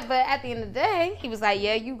 I was like, but at the end of the day, he was like,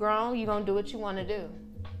 yeah, you grown, you going to do what you want to do.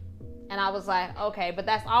 And I was like, okay, but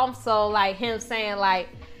that's also like him saying like,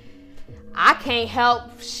 I can't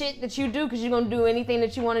help shit that you do because you're going to do anything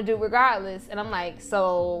that you want to do regardless. And I'm like,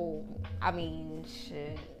 so, I mean,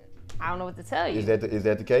 shit, I don't know what to tell you. Is that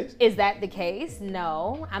the case? Is that the case?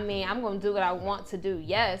 No. I mean, I'm going to do what I want to do,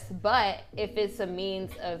 yes. But if it's a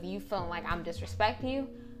means of you feeling like I'm disrespecting you,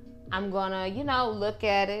 I'm going to, you know, look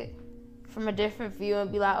at it from a different view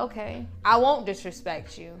and be like, okay, I won't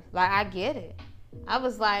disrespect you. Like, I get it. I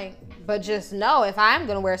was like, but just know if I am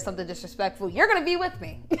going to wear something disrespectful, you're going to be with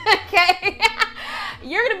me. Okay?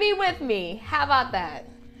 You're going to be with me. How about that?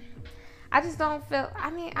 I just don't feel, I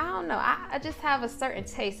mean, I don't know. I just have a certain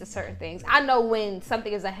taste of certain things. I know when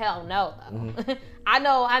something is a hell no, though. I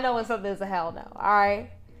know when something is a hell no. All right?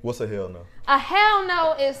 What's a hell no? A hell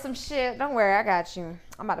no is some shit. Don't worry, I got you.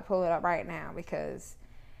 I'm about to pull it up right now because,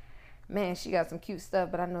 man, she got some cute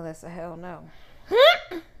stuff, but I know that's a hell no.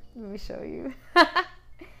 Let me show you.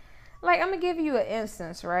 Like, I'm going to give you an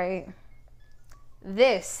instance, right?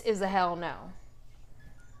 This is a hell no.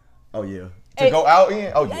 Oh, yeah. To go out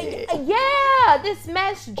in? Oh, yeah. Yeah, this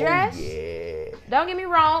mesh dress. Oh, yeah. Don't get me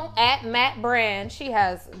wrong. At Matt Brand, she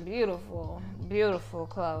has beautiful, beautiful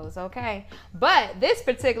clothes, okay? But this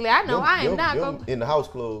particularly, I know I am not going to. In the house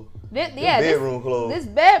clothes. Bedroom clothes. This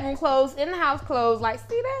bedroom clothes, in the house clothes. Like,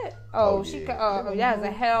 see that? Oh, that's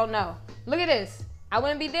a hell no. Look at this. I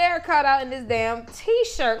wouldn't be there caught out in this damn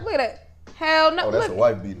t-shirt. Look at that. Hell no. Oh, that's a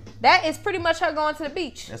wife beater. That is pretty much her going to the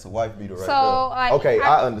beach. That's a wife beater right so, there. Like, okay,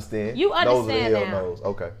 I understand. You understand those are hell now. no's.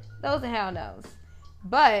 Okay. Those are hell no's.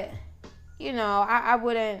 But, you know, I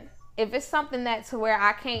wouldn't, if it's something that to where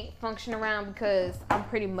I can't function around because I'm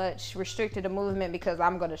pretty much restricted to movement because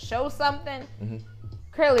I'm going to show something,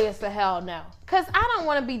 clearly it's a hell no. Because I don't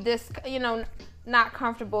want to be not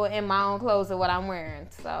comfortable in my own clothes or what I'm wearing.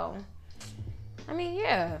 So, I mean,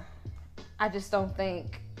 yeah. I just don't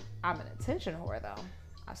think I'm an attention whore, though.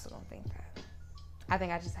 I still don't think that. I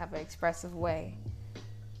think I just have an expressive way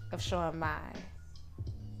of showing my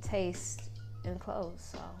taste in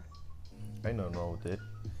clothes, so. Ain't nothing wrong with that.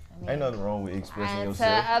 Ain't nothing wrong with expressing and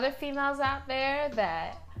yourself. To other females out there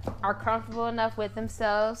that are comfortable enough with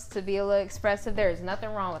themselves to be a little expressive, there is nothing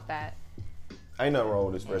wrong with that. Ain't nothing wrong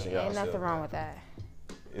with expressing yourself. Ain't nothing wrong with that.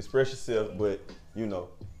 Express yourself, but, you know.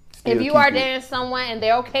 If you are dating someone and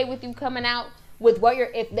they're okay with you coming out with what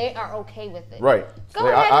if they are okay with it. Right. Go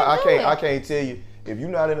ahead and do it. I can't tell you. If you're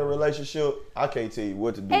not in a relationship, I can't tell you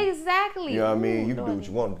what to do. Exactly. You know what I mean? You can do what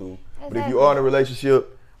you want to do. Exactly. But if you are in a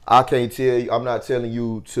relationship, I can't tell you. I'm not telling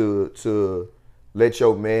you to let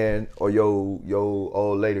your man or your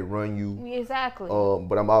old lady run you. Exactly.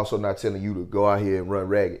 But I'm also not telling you to go out here and run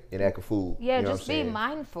ragged and act a fool. Yeah, you know just be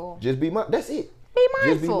mindful. Just be mindful. That's it. Be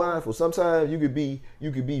mindful. Just be mindful. Sometimes you could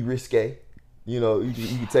be risque. You know, you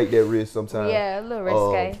can take that risk sometimes. Yeah, a little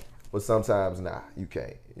risque. But sometimes you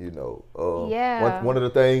can't. You know. Yeah. One of the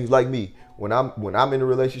things, like me, when I'm in a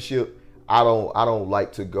relationship, I don't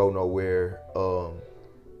like to go nowhere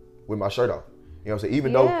with my shirt off. You know what I'm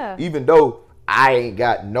saying? Even though I ain't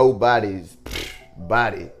got nobody's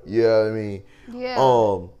body. You know what I mean?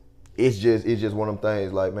 Yeah. It's just one of them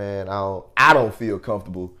things. Like, man, I don't feel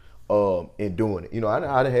comfortable in doing it. You know, I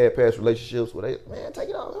done had past relationships where they, man, take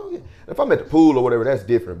it off. If I'm at the pool or whatever, that's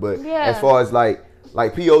different. But as far as like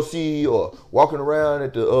POC or walking around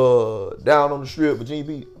at the down on the strip, Virginia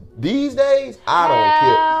Beach, these days I don't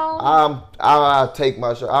care. I take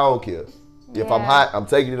my shirt. I don't care. If I'm hot, I'm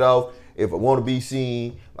taking it off. If I want to be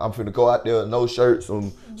seen, I'm finna go out there, no shirt,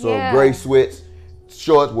 some gray sweats,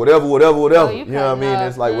 shorts, whatever. You know what I mean?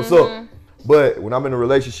 It's like, what's up? But when I'm in a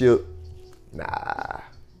relationship, nah.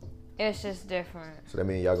 It's just different. So that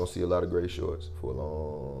means y'all gonna see a lot of gray shorts for a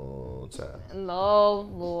long time. Oh,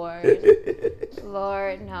 Lord.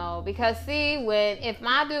 Lord, no. Because see, if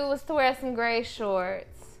my dude was to wear some gray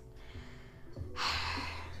shorts,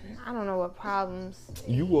 I don't know what problems.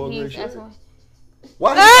 You wore gray shorts?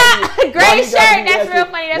 Why gray shirt, that's real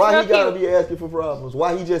funny. That's why real he gotta cute. be asking for problems?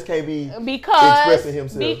 Why he just can't be expressing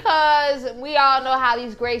himself? Because we all know how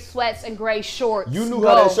these gray sweats and gray shorts You knew go.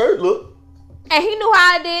 how that shirt looked. And he knew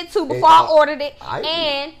how I did too before I ordered it.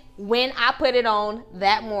 And when I put it on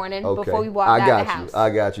that morning before we walked out the house. I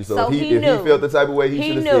got you. So if he he felt the type of way, he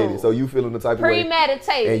should have said it. So you feeling the type of way.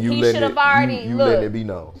 Premeditated. And you he should have already you letting it be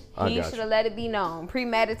known. He should have let it be known.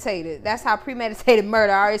 Premeditated. That's how premeditated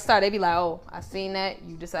murder already started. They be like, oh, I seen that.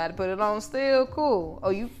 You decided to put it on still? Cool.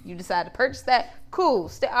 Oh, you decided to purchase that? Cool.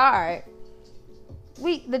 Still, all right.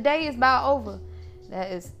 The day is about over.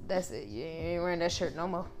 That's it. You ain't wearing that shirt no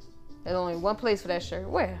more. There's only one place for that shirt.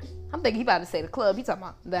 Where? I'm thinking he about to say the club. He talking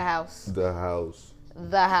about the house. The house.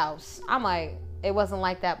 The house. I'm like, it wasn't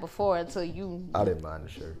like that before until you. I didn't mind the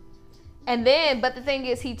shirt. And then, but the thing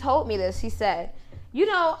is, he told me this. He said, you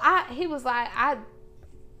know, he was like,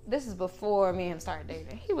 this is before me and him started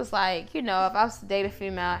dating. He was like, you know, if I was to date a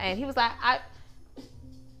female, and he was like,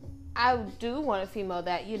 I do want a female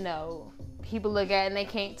that, you know, people look at and they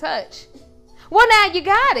can't touch. Well, now you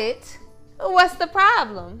got it. What's the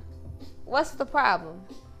problem? What's the problem?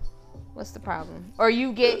 Or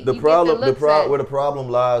you get the you problem. Get the looks where the problem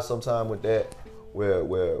lies sometime with that,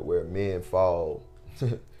 where men fall,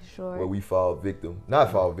 Sure. where we fall victim,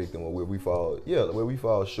 not fall victim, or where we fall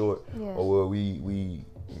short, or where we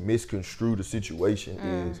misconstrue the situation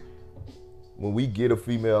is when we get a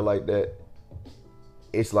female like that.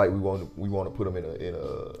 It's like we want to put them in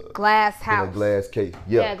a glass house, in a glass case.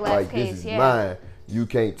 Yeah, glass like case. This is mine. You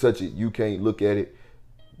can't touch it. You can't look at it.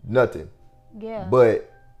 Nothing. Yeah.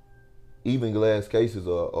 But even glass cases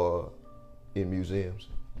are in museums.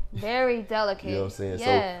 Very delicate. You know what I'm saying?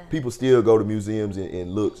 Yeah. So people still go to museums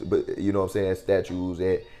and looks, but you know what I'm saying, at statues,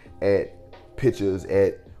 at pictures,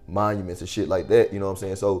 at monuments and shit like that. You know what I'm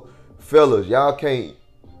saying? So fellas, y'all can't.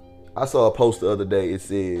 I saw a post the other day. It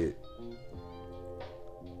said,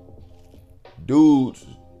 dudes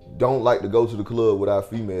don't like to go to the club without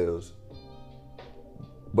females,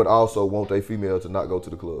 but also want a female to not go to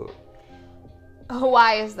the club.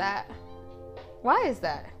 Why is that? Why is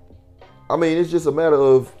that? I mean, it's just a matter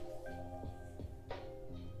of,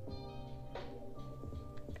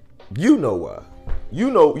 you know why.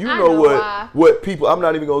 You know what people, I'm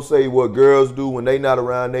not even gonna say what girls do when they not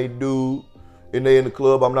around they dude and they in the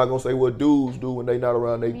club. I'm not gonna say what dudes do when they not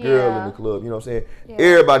around they girl in the club. You know what I'm saying? Yeah.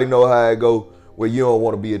 Everybody know how it go where you don't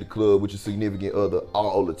want to be at the club with your significant other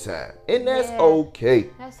all the time. And that's okay.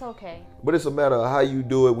 That's okay. But it's a matter of how you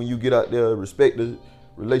do it when you get out there, respect the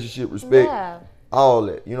relationship, respect all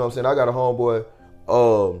that. You know what I'm saying? I got a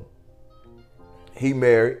homeboy, he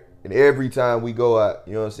married, and every time we go out,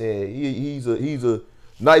 you know what I'm saying, he's a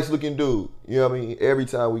nice looking dude. You know what I mean? Every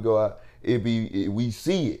time we go out, we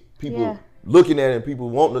see it. People looking at him, people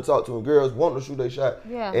wanting to talk to him, girls wanting to shoot their shot.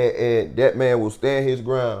 Yeah. And that man will stand his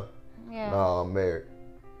ground. Yeah. Nah, I'm married.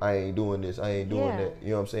 I ain't doing this. I ain't doing that. You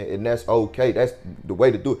know what I'm saying? And that's okay. That's the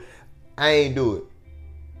way to do it. I ain't do it.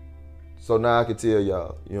 So now I can tell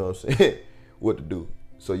y'all, you know what I'm saying, what to do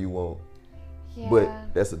so you won't. Yeah.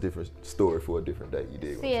 But that's a different story for a different day. You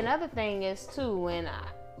did. See, another thing is too, when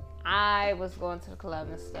I was going to the club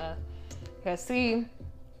and stuff, because see,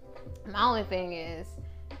 my only thing is,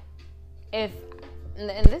 and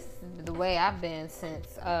this is the way I've been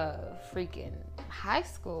since freaking high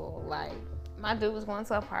school, like my dude was going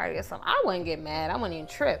to a party or something, I wouldn't get mad. I wouldn't even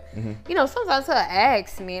trip. Mm-hmm. You know, sometimes he'll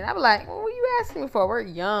ask me and I'd be like, well, what are you asking me for? We're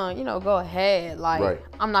young, you know, go ahead. Like,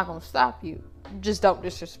 I'm not gonna stop you. Just don't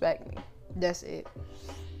disrespect me. That's it.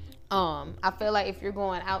 I feel like if you're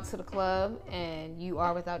going out to the club and you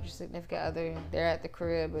are without your significant other, they're at the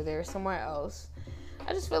crib or they're somewhere else,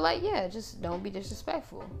 I just feel like, just don't be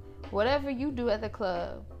disrespectful. Whatever you do at the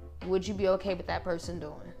club, would you be okay with that person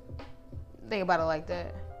doing? Think about it like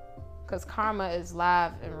that. Because karma is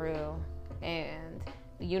live and real, and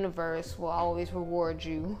the universe will always reward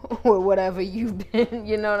you with whatever you've been,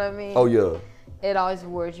 you know what I mean? Oh, yeah. it always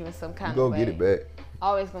rewards you in some kind You of way. gonna get it back.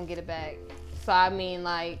 Always gonna get it back. So I mean,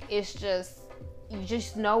 like, it's just, you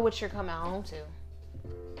just know what you're coming home to.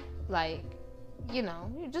 Like, you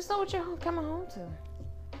know, you just know what you're coming home to.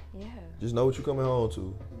 Yeah. Just know what you're coming home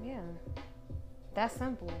to. Yeah. That's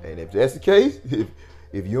simple. And if that's the case,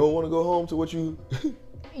 if you don't want to go home to what you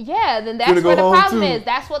yeah, then that's where the problem is.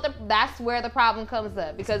 That's where the problem comes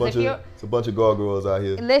up. Because it's a bunch of gargoyles out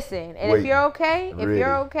here. Listen, and if you're okay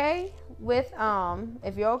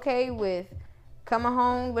with coming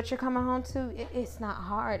home, what you're coming home to, it's not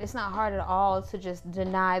hard. It's not hard at all to just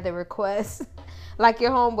deny the request, like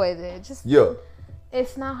your homeboy did.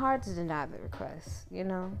 It's not hard to deny the request, you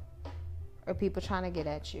know, or people trying to get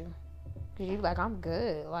at you, cause you like, I'm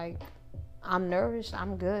good, like, I'm nourished,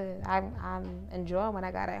 I'm good, I'm enjoying what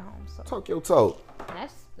I got at home. So talk your talk.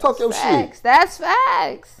 Talk your facts. Shit. That's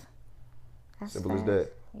facts. That's simple facts. as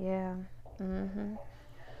that. Yeah. Mhm.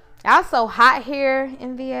 Y'all so hot here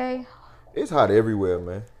in VA. It's hot everywhere,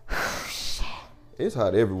 man. It's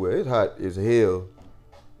hot everywhere. It's hot as hell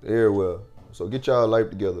everywhere. So get y'all life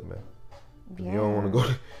together, man. Yeah. If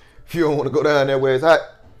you don't want to go down there where it's hot,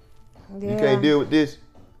 you can't deal with this.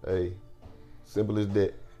 Hey, simple as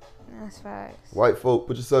that. That's facts. White folk,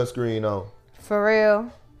 put your sunscreen on. For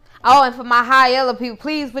real. Oh, and for my high yellow people,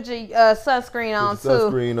 please put your sunscreen on too.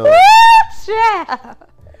 Sunscreen on. Yeah.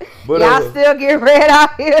 But y'all still get red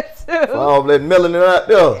out here too. For all that melanin out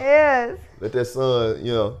there. Yes. Let that sun,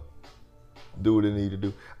 do what it need to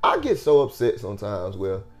do. I get so upset sometimes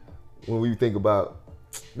when we think about,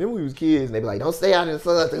 remember we was kids and they be like, don't stay out in the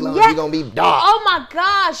sun too long, you're gonna be dark. Oh my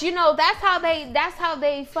gosh, that's how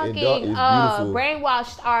they fucking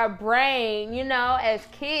brainwashed our brain, as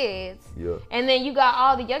kids. Yeah. And then you got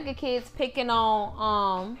all the younger kids picking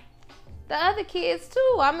on the other kids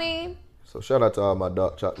too. I mean, so shout out to all my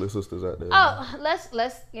dark chocolate sisters out there. Oh, let's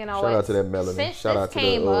shout out to that melanin. Shout out to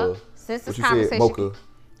the since this conversation, mocha.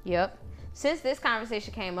 Yep. Since this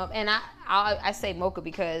conversation came up, and I say mocha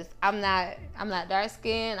because I'm not dark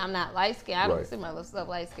skinned, I'm not light skinned. I don't consider myself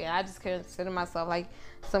light skinned. I just consider myself like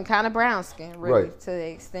some kind of brown skin, really, to the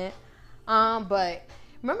extent. But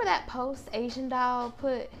remember that post Asian doll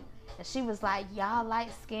put, and she was like, "Y'all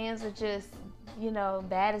light skins are just,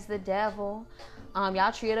 bad as the devil.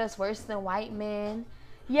 Y'all treat us worse than white men."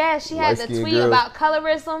 Yeah, she had the tweet about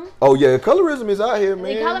colorism. Oh yeah, colorism is out here,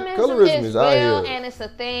 man. Colorism is out here, and it's a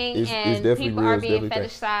thing, and people are being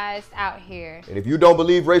fetishized out here. And if you don't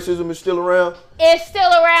believe racism is still around, it's still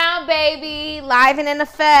around, baby, live and in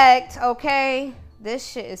effect. Okay, this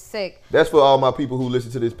shit is sick. That's for all my people who listen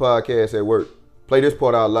to this podcast at work. Play this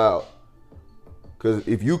part out loud, cause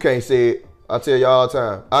if you can't say it, I tell y'all all the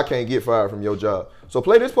time, I can't get fired from your job. So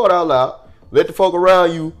play this part out loud. Let the folk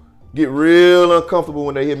around you get real uncomfortable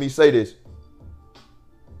when they hear me say this.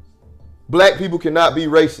 Black people cannot be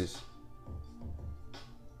racist.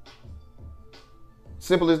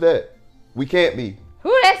 Simple as that. We can't be.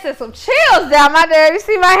 Ooh, that sent some chills down my there. You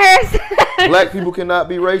see my hair? Black people cannot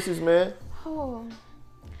be racist, man. Oh.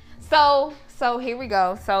 So here we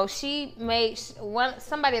go. So she made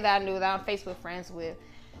somebody that I knew that I'm Facebook friends with.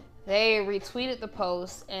 They retweeted the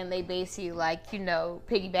post and they basically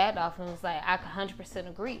piggybacked off and was like, I 100%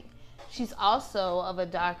 agree. She's also of a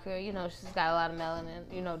darker, she's got a lot of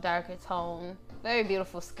melanin, darker tone, very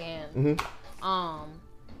beautiful skin. Mm-hmm.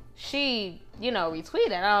 She,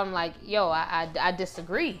 retweeted. I'm like, yo, I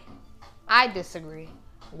disagree. I disagree.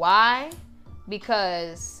 Why?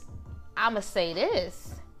 Because I'ma say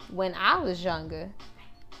this. When I was younger,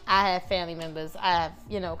 I had family members. I have,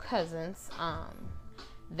 cousins.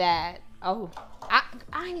 That I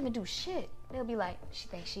ain't even do shit. They'll be like, she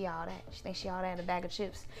thinks she all that. She thinks she all that in a bag of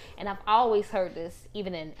chips. And I've always heard this,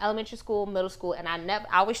 even in elementary school, middle school, and I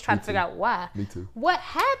always try to figure out why. Me too. What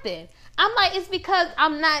happened? I'm like, it's because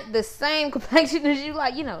I'm not the same complexion as you.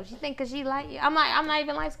 Like, she think because she like you. I'm like, I'm not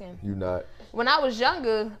even light skinned. You not. When I was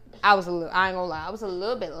younger, I was I ain't gonna lie, I was a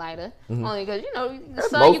little bit lighter. Mm-hmm. Only because, the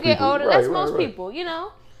sun, you get older. That's most people,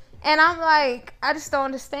 And I'm like, I just don't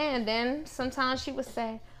understand. Then sometimes she would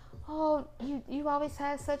say, oh, you always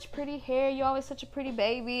had such pretty hair. You always such a pretty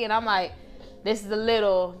baby. And I'm like, this is a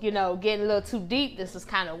little, getting a little too deep. This is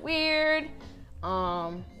kind of weird.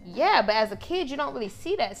 Yeah, but as a kid, you don't really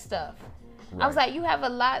see that stuff. Right. I was like, you have a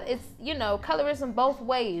lot. It's, colorism both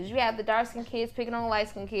ways. You have the dark-skinned kids picking on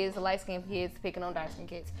light-skinned kids, the light-skinned kids picking on dark-skinned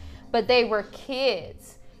kids. But they were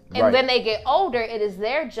kids. And when they get older, it is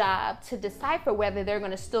their job to decipher whether they're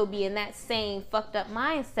going to still be in that same fucked up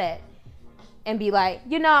mindset and be like,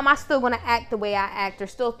 am I still going to act the way I act or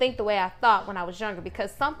still think the way I thought when I was younger?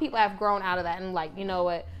 Because some people have grown out of that and like, you know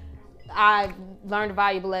what, I learned a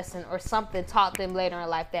valuable lesson or something taught them later in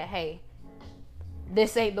life that, hey,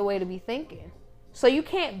 this ain't the way to be thinking. So you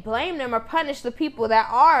can't blame them or punish the people that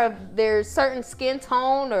are of their certain skin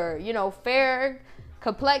tone or, you know, fair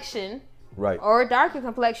complexion, right, or darker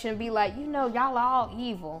complexion, be like, you know, y'all are all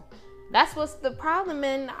evil. That's what's the problem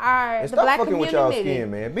in the black community. Stop fucking with y'all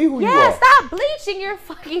skin, man. Be who you are. Yeah, stop bleaching your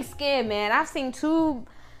fucking skin, man. I've seen too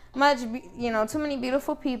many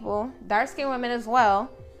beautiful people, dark skinned women as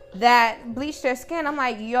well, that bleach their skin. I'm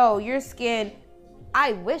like, yo, your skin,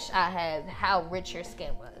 I wish I had how rich your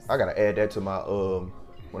skin was. I gotta add that to my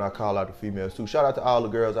when I call out the females too. Shout out to all the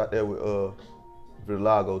girls out there with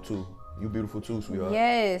vitiligo too. You beautiful too, sweetheart.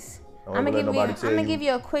 Yes. I'm gonna give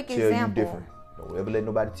you a quick example. Don't ever let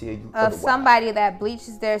nobody tell you of otherwise. Somebody that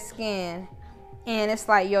bleaches their skin, and it's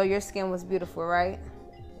like, yo, your skin was beautiful, right?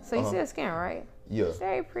 So you see her skin, right? Yeah. It's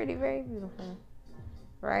very pretty, very beautiful,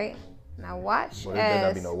 right? Now watch. Well, there better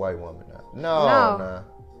not be no white woman now.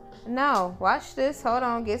 No. Watch this. Hold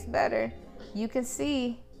on, gets better. You can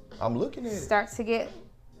see. I'm looking at it. Start to get.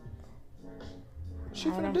 She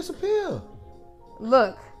finna disappear.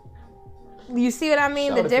 Look. You see what I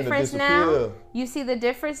mean? Shawty the difference now. You see the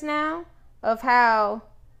difference now of how.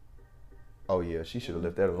 Oh yeah, she should have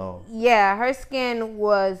left that alone. Yeah, her skin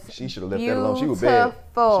was. She should have left that alone. She was bad.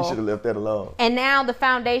 She should have left that alone. And now the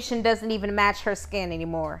foundation doesn't even match her skin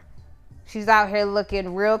anymore. She's out here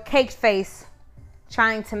looking real cake face,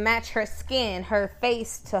 trying to match her skin, her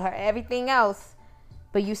face to her everything else.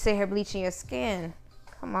 But you sit here bleaching your skin.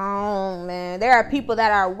 Come on, man. There are people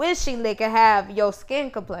that are wishing they could have your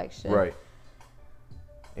skin complexion. Right.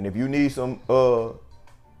 And if you need some,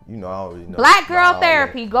 you know, I already know. Black girl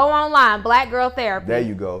therapy. Go online. Black girl therapy. There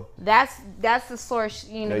you go. That's the source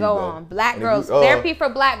you need to go on. Black and girls therapy for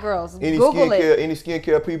black girls. Google it. Any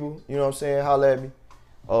skincare people, you know what I'm saying? Holla at me.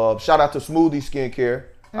 Shout out to Smoothie Skincare.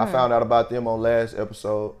 I found out about them on last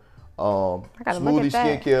episode. Smoothie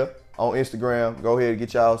Skincare on Instagram. Go ahead and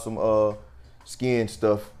get y'all some skin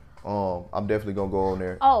stuff. I'm definitely gonna go on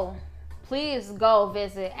there. Oh, please go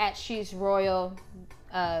visit at She's Royal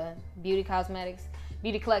Beauty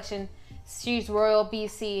Collection. She's Royal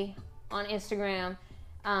BC on Instagram.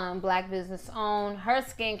 Black business owned. Her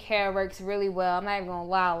skincare works really well. I'm not even gonna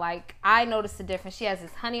lie. Like, I noticed the difference. She has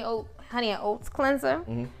this honey and oats cleanser.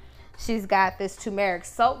 Mm-hmm. She's got this turmeric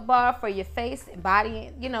soap bar for your face and body,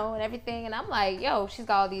 you know, and everything. And I'm like, yo, she's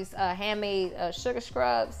got all these handmade sugar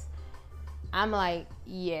scrubs. I'm like,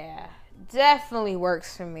 yeah, definitely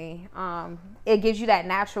works for me. It gives you that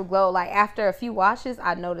natural glow. Like, after a few washes,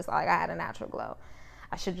 I noticed like I had a natural glow.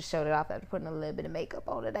 I should have showed it off after putting a little bit of makeup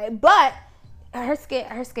on today. But her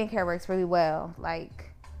skincare works really well. Like,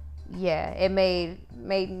 yeah, it made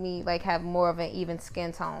me like have more of an even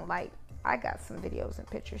skin tone. Like, I got some videos and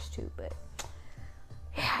pictures too, but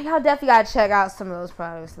yeah, y'all definitely gotta check out some of those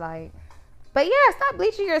products. Like, but yeah, stop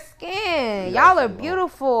bleaching your skin. Y'all are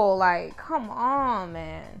beautiful. Like, come on,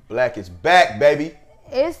 man. Black is back, baby.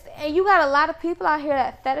 And you got a lot of people out here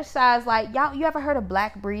that fetishize, like, y'all. You ever heard of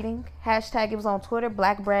black breeding? Hashtag, it was on Twitter,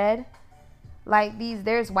 black bread. Like,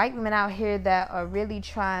 there's white women out here that are really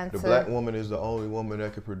trying to. The black woman is the only woman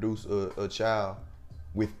that can produce a child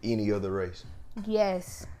with any other race.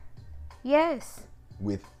 Yes.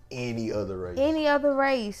 With any other race. Any other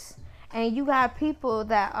race. And you got people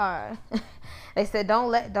that are. They said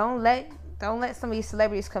don't let some of these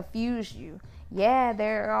celebrities confuse you. Yeah,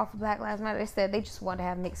 they're all for Black Lives Matter. They said they just want to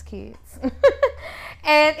have mixed kids.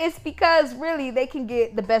 And it's because really they can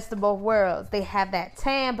get the best of both worlds. They have that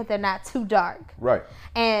tan, but they're not too dark. Right.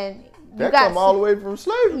 And that come all the way from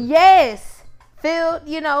slavery. Yes. Field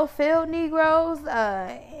Negroes,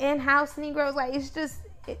 in-house Negroes. Like,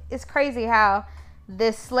 it's crazy how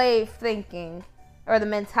this slave thinking or the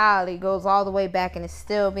mentality goes all the way back and is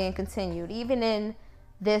still being continued. Even in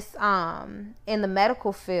this in the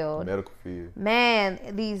medical field. Man,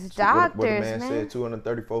 these doctors, what the man said,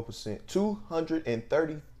 234%.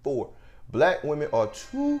 234. Black women are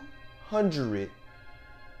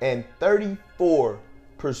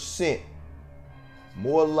 234%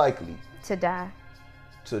 more likely to die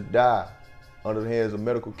under the hands of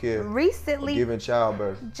medical care recently, giving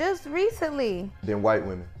childbirth, just recently, than white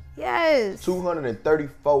women. Yes.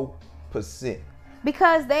 234%.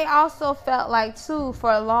 Because they also felt like, too,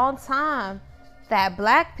 for a long time, that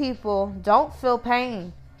black people don't feel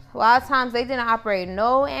pain. A lot of times they didn't operate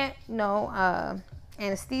no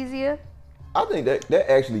anesthesia. I think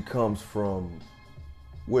that actually comes from,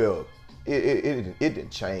 well, it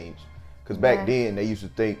didn't change. Because back then they used to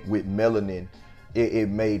think with melanin, it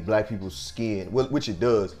made black people's skin, which it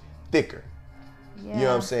does, thicker. Yeah. You know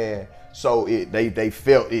what I'm saying? So they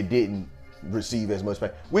felt it didn't receive as much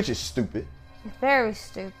pain, which is stupid. Very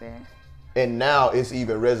stupid. And now it's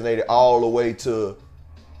even resonated all the way to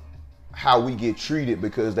how we get treated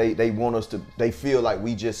because they want us to, they feel like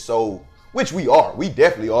we just so, which we are. We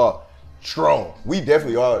definitely are strong. We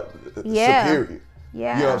definitely are superior.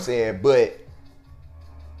 Yeah. You know what I'm saying? But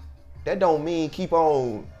that don't mean keep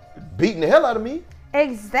on beating the hell out of me.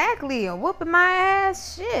 Exactly. Whooping my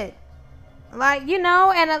ass. Shit. Like, you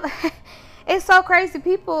know, and it's so crazy.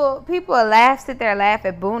 People sit there and laugh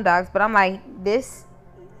at Boondocks, but I'm like,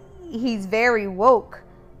 he's very woke,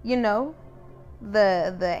 you know.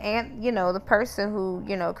 The person who,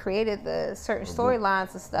 you know, created the certain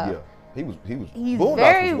storylines and stuff. Yeah, he's Boondocks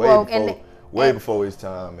very woke way before his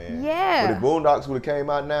time, man. Yeah. But if Boondocks would have came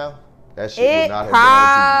out now, that shit would not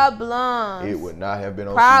have been on TV. It would not have been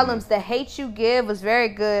on Problems. TV. The Hate U Give was very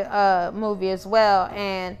good movie as well,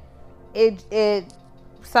 and it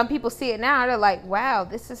some people see it now, they're like, wow,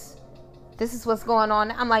 this is what's going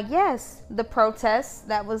on. I'm like, yes, the protests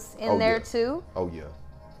that was in there too. Oh yeah.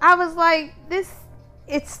 I was like, it's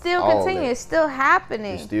still continuing. It's still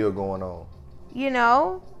happening. It's still going on. You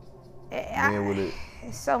know? When will it?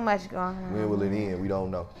 There's so much going on. When will it end? We don't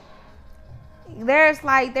know. There's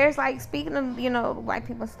like speaking of, you know, white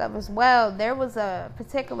people and stuff as well. There was a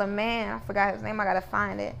particular man, I forgot his name, I gotta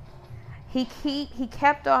find it. He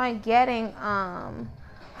kept on getting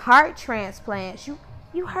heart transplants.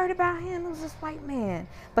 You heard about him? It was this white man.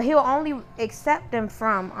 But he'll only accept them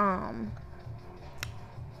from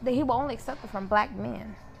black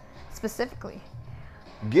men, specifically.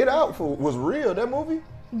 Get Out was real, that movie?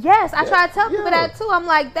 Yes, I try to tell people that too. I'm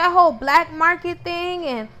like, that whole black market thing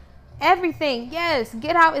and everything. Yes,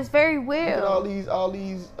 Get Out is very real. Look at all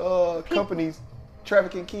these companies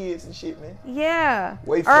trafficking kids and shit, man. Yeah.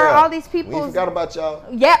 Wayfair. Or all these people. We forgot about y'all.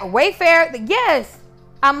 Yeah, Wayfair. Yes.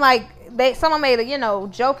 I'm like, someone made a, you know,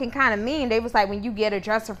 joking kind of meme. They was like, when you get a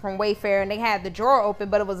dresser from Wayfair and they had the drawer open,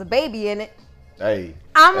 but it was a baby in it. Hey.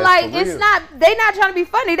 I'm like, it's not, they not trying to be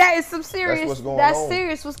funny. That is some serious, that's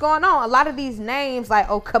serious what's going on. A lot of these names like,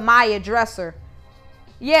 Kamaya Dresser.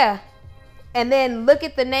 Yeah. And then look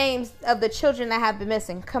at the names of the children that have been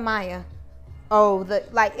missing. Kamaya.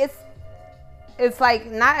 It's like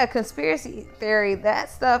not a conspiracy theory. That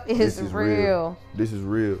stuff is real. This is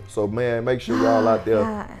real. So man, make sure y'all out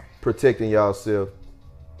there protecting yourself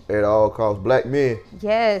at all costs. Black men.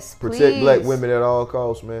 Yes, protect black women at all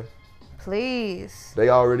costs, man. Please. They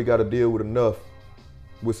already got to deal with enough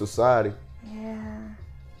with society. Yeah.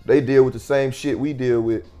 They deal with the same shit we deal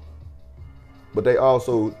with, but they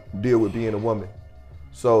also deal with being a woman.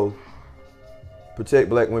 So protect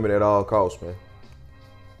black women at all costs, man.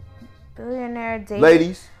 Billionaire David.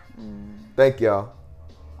 Ladies, thank y'all.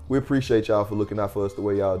 We appreciate y'all for looking out for us the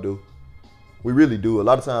way y'all do. We really do. A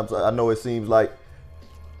lot of times I know it seems like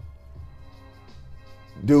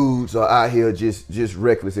dudes are out here just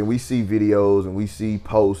reckless, and we see videos and we see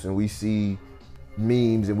posts and we see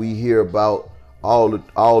memes and we hear about all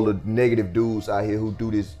the negative dudes out here who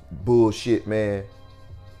do this bullshit, man.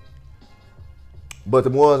 But the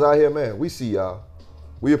ones out here, man, we see y'all.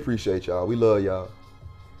 We appreciate y'all. We love y'all.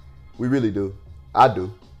 We really do. I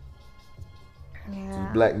do.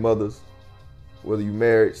 Yeah. Black mothers, whether you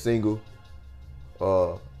married, single,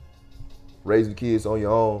 raising kids on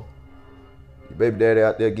your own, your baby daddy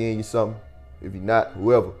out there getting you something. If you're not,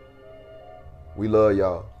 whoever. We love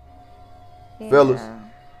y'all. Yeah. Fellas,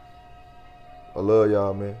 I love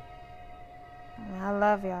y'all, man. I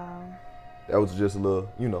love y'all. That was just a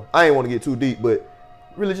little, you know, I ain't want to get too deep, but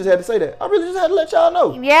really just had to say that. I really just had to let y'all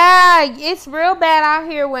know. Yeah, it's real bad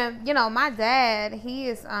out here when, you know, my dad, he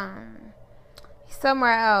is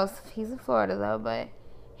somewhere else. He's in Florida though, but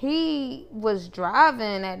he was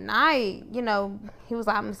driving at night, you know, he was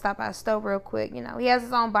like, I'm gonna stop by a stove real quick, you know. He has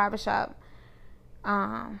his own barbershop.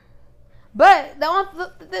 But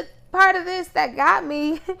the part of this that got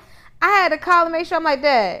me, I had to call and make sure. I'm like,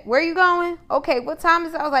 Dad, where you going? Okay, what time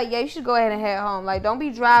is it? I was like, yeah, you should go ahead and head home. Like, don't be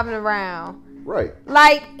driving around. Right.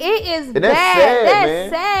 Like, it is and bad.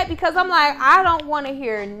 That's sad because I'm like, I don't want to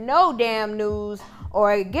hear no damn news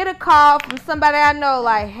or get a call from somebody I know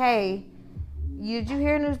like, hey, did you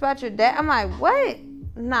hear news about your dad? I'm like, what?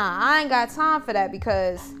 Nah, I ain't got time for that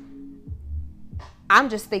because I'm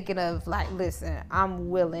just thinking of like, listen, I'm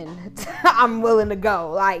willing to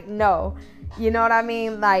go. Like, no. You know what I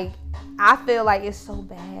mean? Like, I feel like it's so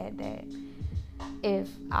bad that if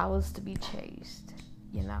I was to be chased,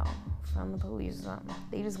 you know, from the police or something,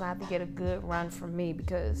 they just gonna have to get a good run from me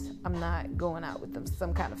because I'm not going out with them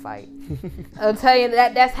some kind of fight. I'll tell you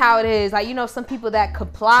that's how it is. Like, you know, some people that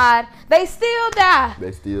complied, they still die.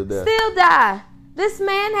 Still die. This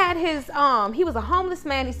man had his he was a homeless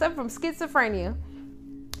man. He suffered from schizophrenia.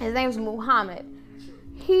 His name's Muhammad.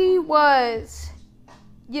 he was,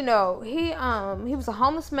 you know, he was a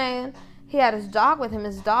homeless man. He had his dog with him.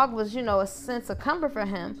 His dog was, you know, a sense of comfort for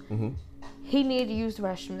him. Mm-hmm. He needed to use the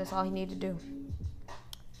restroom. That's all he needed to do.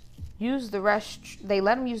 They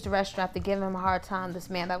let him use the restroom after giving him a hard time, this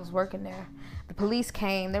man that was working there. The police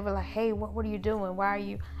came. They were like, hey, what are you doing? Why are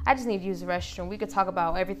you? I just need to use the restroom. We could talk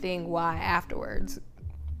about everything why afterwards.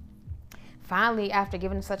 Finally, after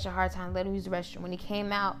giving him such a hard time, let him use the restroom. When he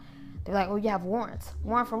came out, they're like, oh, you have warrants.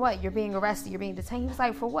 Warrant for what? You're being arrested. You're being detained. He was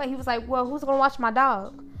like, for what? He was like, well, who's going to watch my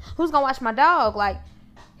dog? Who's going to watch my dog? Like,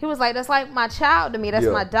 he was like, that's like my child to me. That's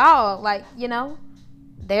my dog. Like, you know.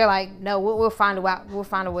 They're like, no, we'll find a way. We'll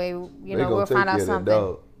find a way. You know, we'll find out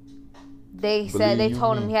something. They said they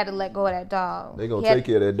told him he had to let go of that dog. They gonna take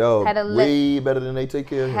care of that dog way better than they take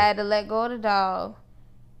care of him. Had to let go of the dog,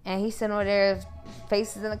 and he's sitting over there,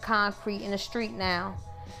 faces in the concrete in the street now.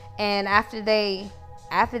 And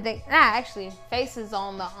faces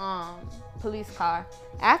on the police car.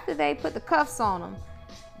 After they put the cuffs on him,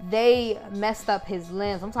 they messed up his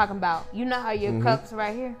limbs. I'm talking about, you know how your cuffs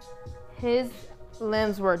right here? His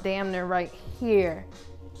limbs were damn near right here.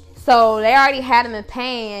 So they already had him in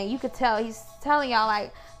pain, and you could tell he's telling y'all,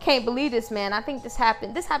 like, can't believe this, man. I think this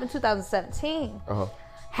happened 2017.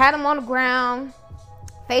 Had him on the ground,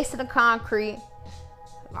 face to the concrete,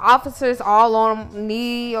 officers all on him,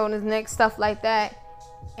 knee on his neck, stuff like that.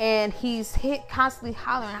 And he's constantly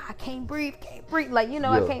hollering, I can't breathe, like, you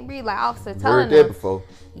know, I can't breathe, like officer telling him.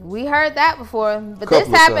 We heard that before, but this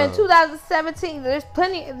happened in 2017. There's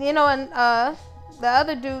plenty, you know, and the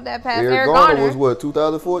other dude that passed, Eric Garner, was what,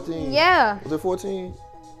 2014? Yeah. Was it 14?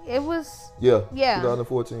 It was. Yeah.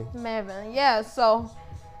 2014. Maybe. Yeah. So,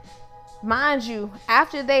 mind you,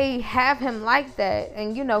 after they have him like that,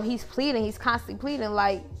 and you know he's pleading, he's constantly pleading,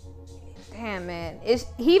 like, damn, man.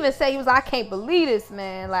 He even said, he was like, I can't believe this,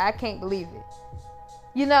 man. Like, I can't believe it.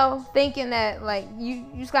 You know, thinking that, like, you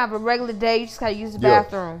just gotta have a regular day, you just gotta use the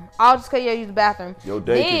bathroom. All just gotta use the bathroom. Your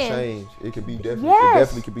day can change. It can be definitely. It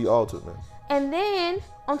definitely could be altered, man. And then,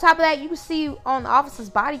 on top of that, you can see on the officer's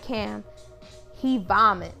body cam, he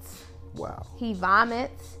vomits. Wow. He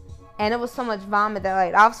vomits. And it was so much vomit that,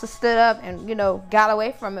 like, the officer stood up and, you know, got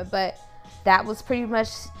away from it. But that was pretty much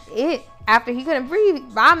it. After he couldn't breathe, he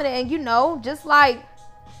vomited. And, you know, just like,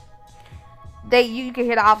 you could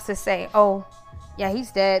hear the officer say, oh, yeah,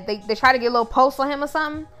 he's dead. They try to get a little post on him or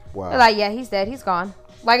something. Wow. They're like, yeah, he's dead. He's gone.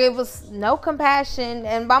 Like, it was no compassion.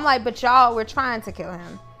 And I'm like, but y'all were trying to kill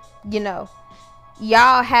him. You know.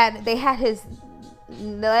 They had his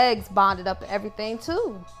legs bonded up and everything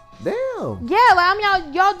too. Damn. Yeah,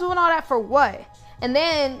 like y'all doing all that for what? And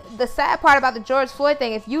then the sad part about the George Floyd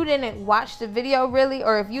thing, if you didn't watch the video really,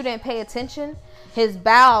 or if you didn't pay attention, his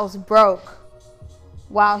bowels broke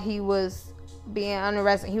while he was being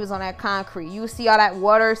unarrested. He was on that concrete. You see all that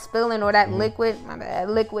water spilling, or that liquid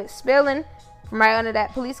spilling from right under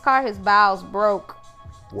that police car. His bowels broke.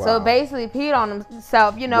 Wow. So basically peed on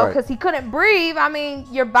himself, you know, because he couldn't breathe. I mean,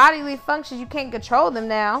 your bodily functions, you can't control them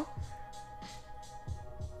now.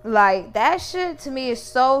 Like, that shit to me is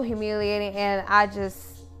so humiliating, and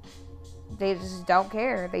they just don't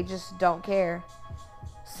care. They just don't care.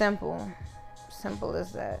 Simple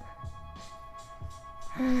as that.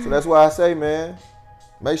 So that's why I say, man,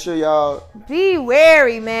 make sure y'all be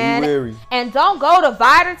wary, man. Be wary. And don't go to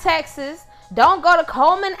Vidor, Texas. Don't go to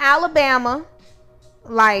Coleman, Alabama.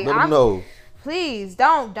 Like, let them know. Please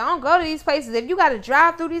don't go to these places. If you got to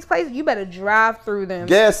drive through these places, you better drive through them.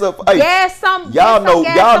 Gas up. Hey, y'all know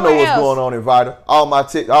what's going on in Vidor. All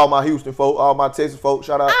my Houston folk, all my Texas folk.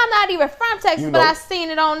 Shout out. I'm not even from Texas, but I seen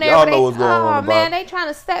it on there. Y'all know what's going on. Oh man, they trying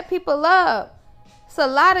to set people up. So a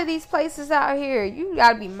lot of these places out here, you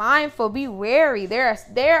gotta be mindful, be wary. There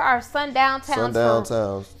are sundown towns.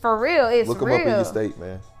 For real, it's real. Look them up in your state,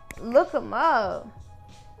 man. Look them up.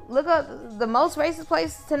 Look up the most racist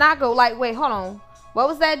places to not go. Like, wait, hold on. What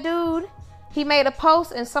was that dude? He made a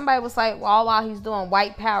post and somebody was like, well, while he's doing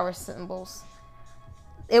white power symbols.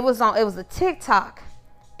 It was a TikTok.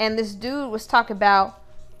 And this dude was talking about,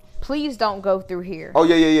 please don't go through here. Oh,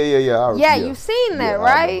 yeah. You've seen that,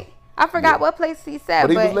 right? I forgot what place he said.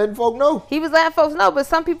 But he was letting folk know. He was letting folks know. But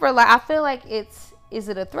some people are like, I feel like is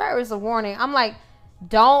it a threat or is it a warning? I'm like,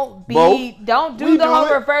 don't do the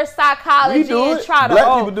whole reverse psychology and try to. Black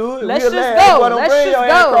people do it. Let's just go. Let's just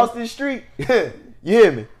go across this street. You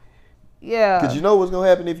hear me? Yeah. Because you know what's gonna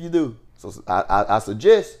happen if you do. So I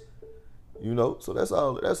suggest, you know. So that's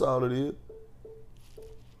all it is.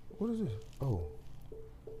 What is this? Oh.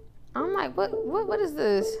 I'm like, what is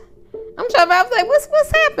this? I was like,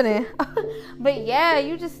 what's happening? But yeah,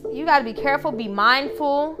 you gotta be careful, be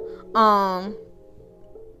mindful.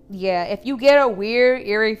 yeah, if you get a weird,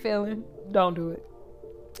 eerie feeling, don't do it.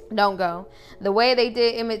 Don't go. The way they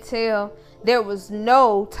did Emmett Till, there was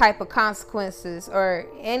no type of consequences or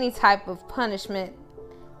any type of punishment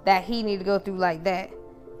that he needed to go through like that.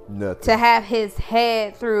 Nothing. To have his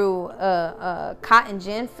head through a cotton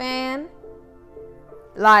gin fan,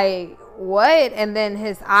 like what? And then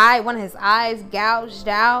one of his eyes gouged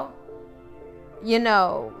out. You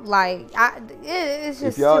know, like it's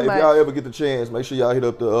just if y'all too much. ever get the chance, make sure y'all hit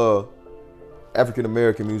up the African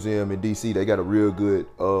American Museum in DC. They got a real good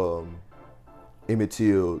Emmett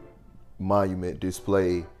Till monument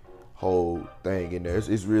display whole thing in there.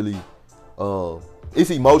 It's really it's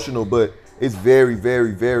emotional, but it's very,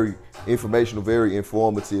 very, very informational, very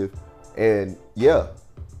informative, and yeah.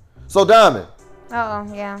 So Diamond.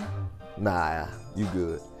 Yeah. Nah, you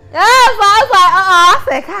good. I was like, I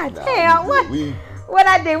said, God damn, what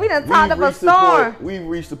I did? We done talked up a storm. We've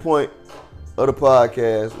reached the point of the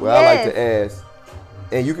podcast where I like to ask,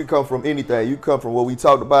 and you can come from anything. You come from what we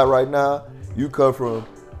talked about right now. You come from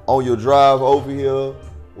on your drive over here,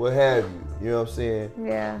 what have you. You know what I'm saying?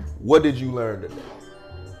 Yeah. What did you learn today?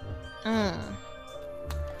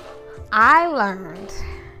 I learned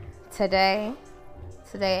today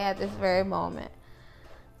at this very moment,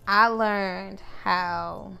 I learned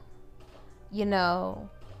how, you know,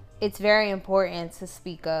 it's very important to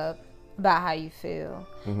speak up about how you feel,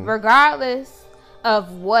 regardless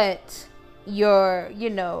of what your, you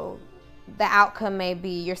know, the outcome may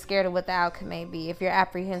be. You're scared of what the outcome may be. If you're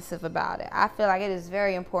apprehensive about it, I feel like it is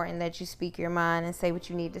very important that you speak your mind and say what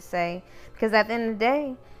you need to say, because at the end of the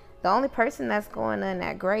day, the only person that's going in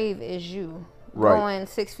that grave is you, going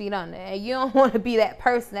 6 feet under. And you don't want to be that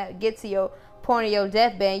person that gets to your point of your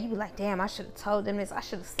deathbed and you be like, damn, I should have told them this. I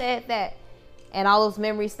should have said that. And all those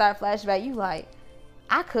memories start flashing back. You like,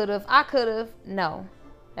 I could have. No.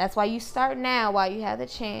 That's why you start now while you have the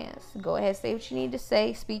chance. Go ahead, say what you need to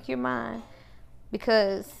say. Speak your mind.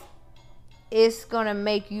 Because it's going to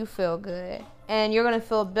make you feel good. And you're going to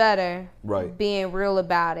feel better being real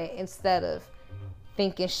about it instead of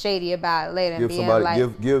thinking shady about it later. Give somebody,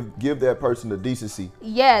 like, give that person the decency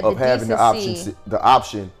of having the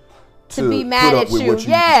option to be mad at you.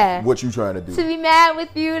 What you trying to do. To be mad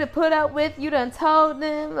with you, to put up with you, done told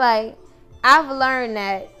them. Like, I've learned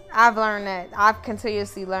that. I've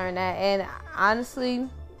continuously learned that. And honestly,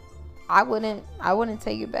 I wouldn't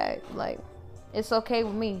take it back. Like, it's okay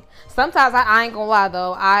with me. Sometimes I ain't gonna lie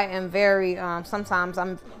though. I am very, sometimes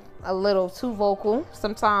I'm a little too vocal.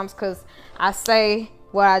 Sometimes because I say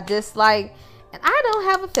what I dislike. And I don't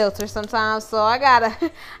have a filter sometimes, so I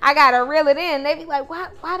gotta reel it in. They be like,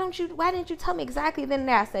 why didn't you tell me exactly then and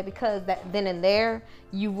there? I said, because then and there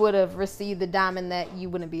you would have received the diamond that you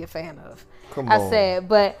wouldn't be a fan of. I said,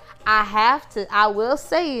 but I will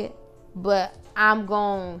say it, but I'm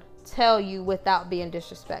gonna tell you without being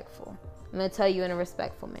disrespectful. I'm gonna tell you in a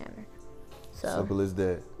respectful manner. So simple as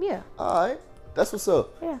that. Yeah. All right, that's what's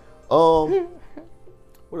up. Yeah. What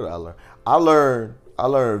did I learn? I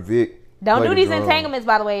learned Vic. Don't do these entanglements,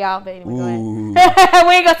 by the way, y'all. But anyway, go ahead.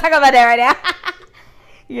 We ain't gonna talk about that right now.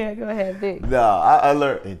 Yeah, go ahead, Vic. Nah, I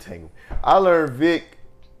learned entanglement. I learned Vic.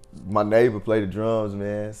 My neighbor played the drums,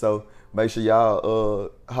 man. So make sure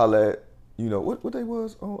y'all holla at, you know, what they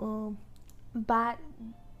was on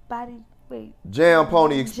Jam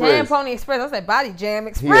Pony Express. Jam Pony Express. I said Body Jam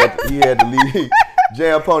Express. He had to leave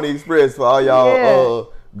Jam Pony Express for all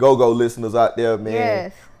y'all go-go listeners out there, man.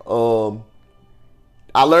 Yes.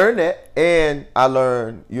 I learned that, and I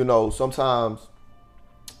learned, you know, sometimes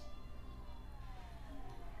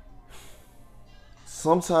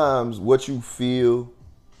what you feel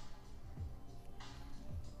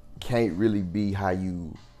can't really be how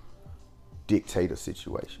you dictate a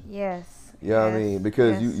situation. Yes. You know what I mean?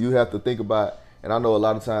 Because you have to think about, and I know a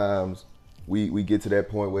lot of times we get to that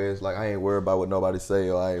point where it's like, I ain't worried about what nobody say,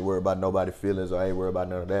 or I ain't worried about nobody's feelings, or I ain't worried about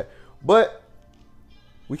none of that. But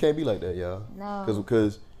we can't be like that, y'all. No.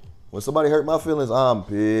 Because when somebody hurt my feelings, I'm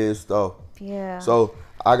pissed off. Yeah. So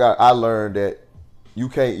I learned that you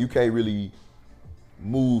can't really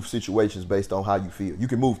move situations based on how you feel. You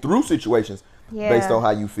can move through situations based on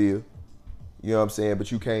how you feel. You know what I'm saying?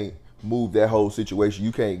 But you can't move that whole situation.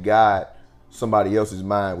 You can't guide somebody else's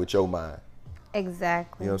mind with your mind.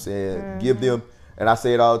 Exactly. You know what I'm saying? Give them, and I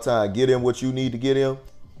say it all the time, give them what you need to get them.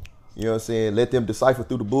 You know what I'm saying? Let them decipher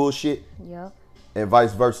through the bullshit. Yep. And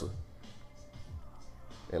vice versa.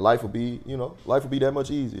 And life will be that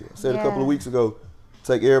much easier. I said a couple of weeks ago,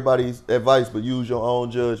 take everybody's advice, but use your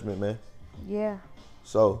own judgment, man. Yeah.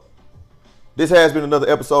 So, this has been another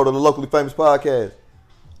episode of the Locally Famous Podcast.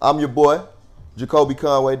 I'm your boy, Jacolby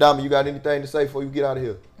Conway. Dami, you got anything to say before you get out of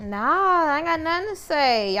here? Nah, I ain't got nothing to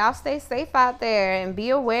say. Y'all stay safe out there and be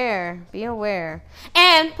aware. Be aware.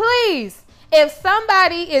 And please, if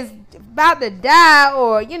somebody is about to die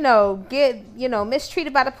or, get,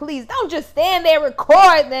 mistreated by the police, don't just stand there and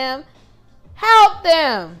record them. Help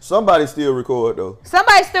them. Somebody still record, though.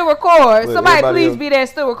 Somebody still record. Well, somebody please else. be there and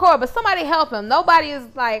still record. But somebody help him. Nobody is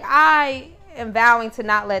like, I am vowing to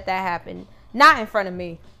not let that happen. Not in front of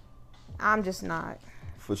me. I'm just not.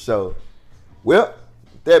 For sure. Well,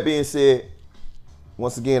 that being said,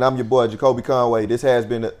 once again, I'm your boy, Jacolby Conway. This has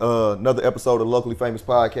been another episode of Locally Famous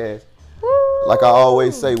Podcast. Woo. Like I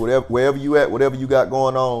always say, wherever you at, whatever you got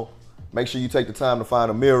going on, make sure you take the time to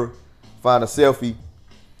find a mirror, find a selfie,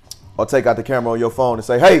 or take out the camera on your phone and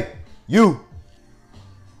say, hey, you,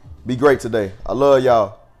 be great today. I love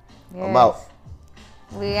y'all. Yes. I'm out.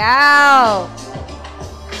 We out.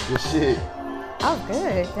 Good shit. Oh,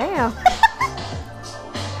 good. Damn.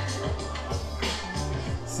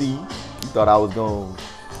 See, you thought I was going to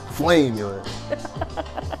flame you. Nah,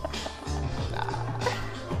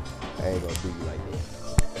 I ain't going to do you like that.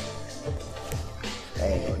 I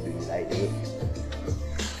ain't going to do you like that.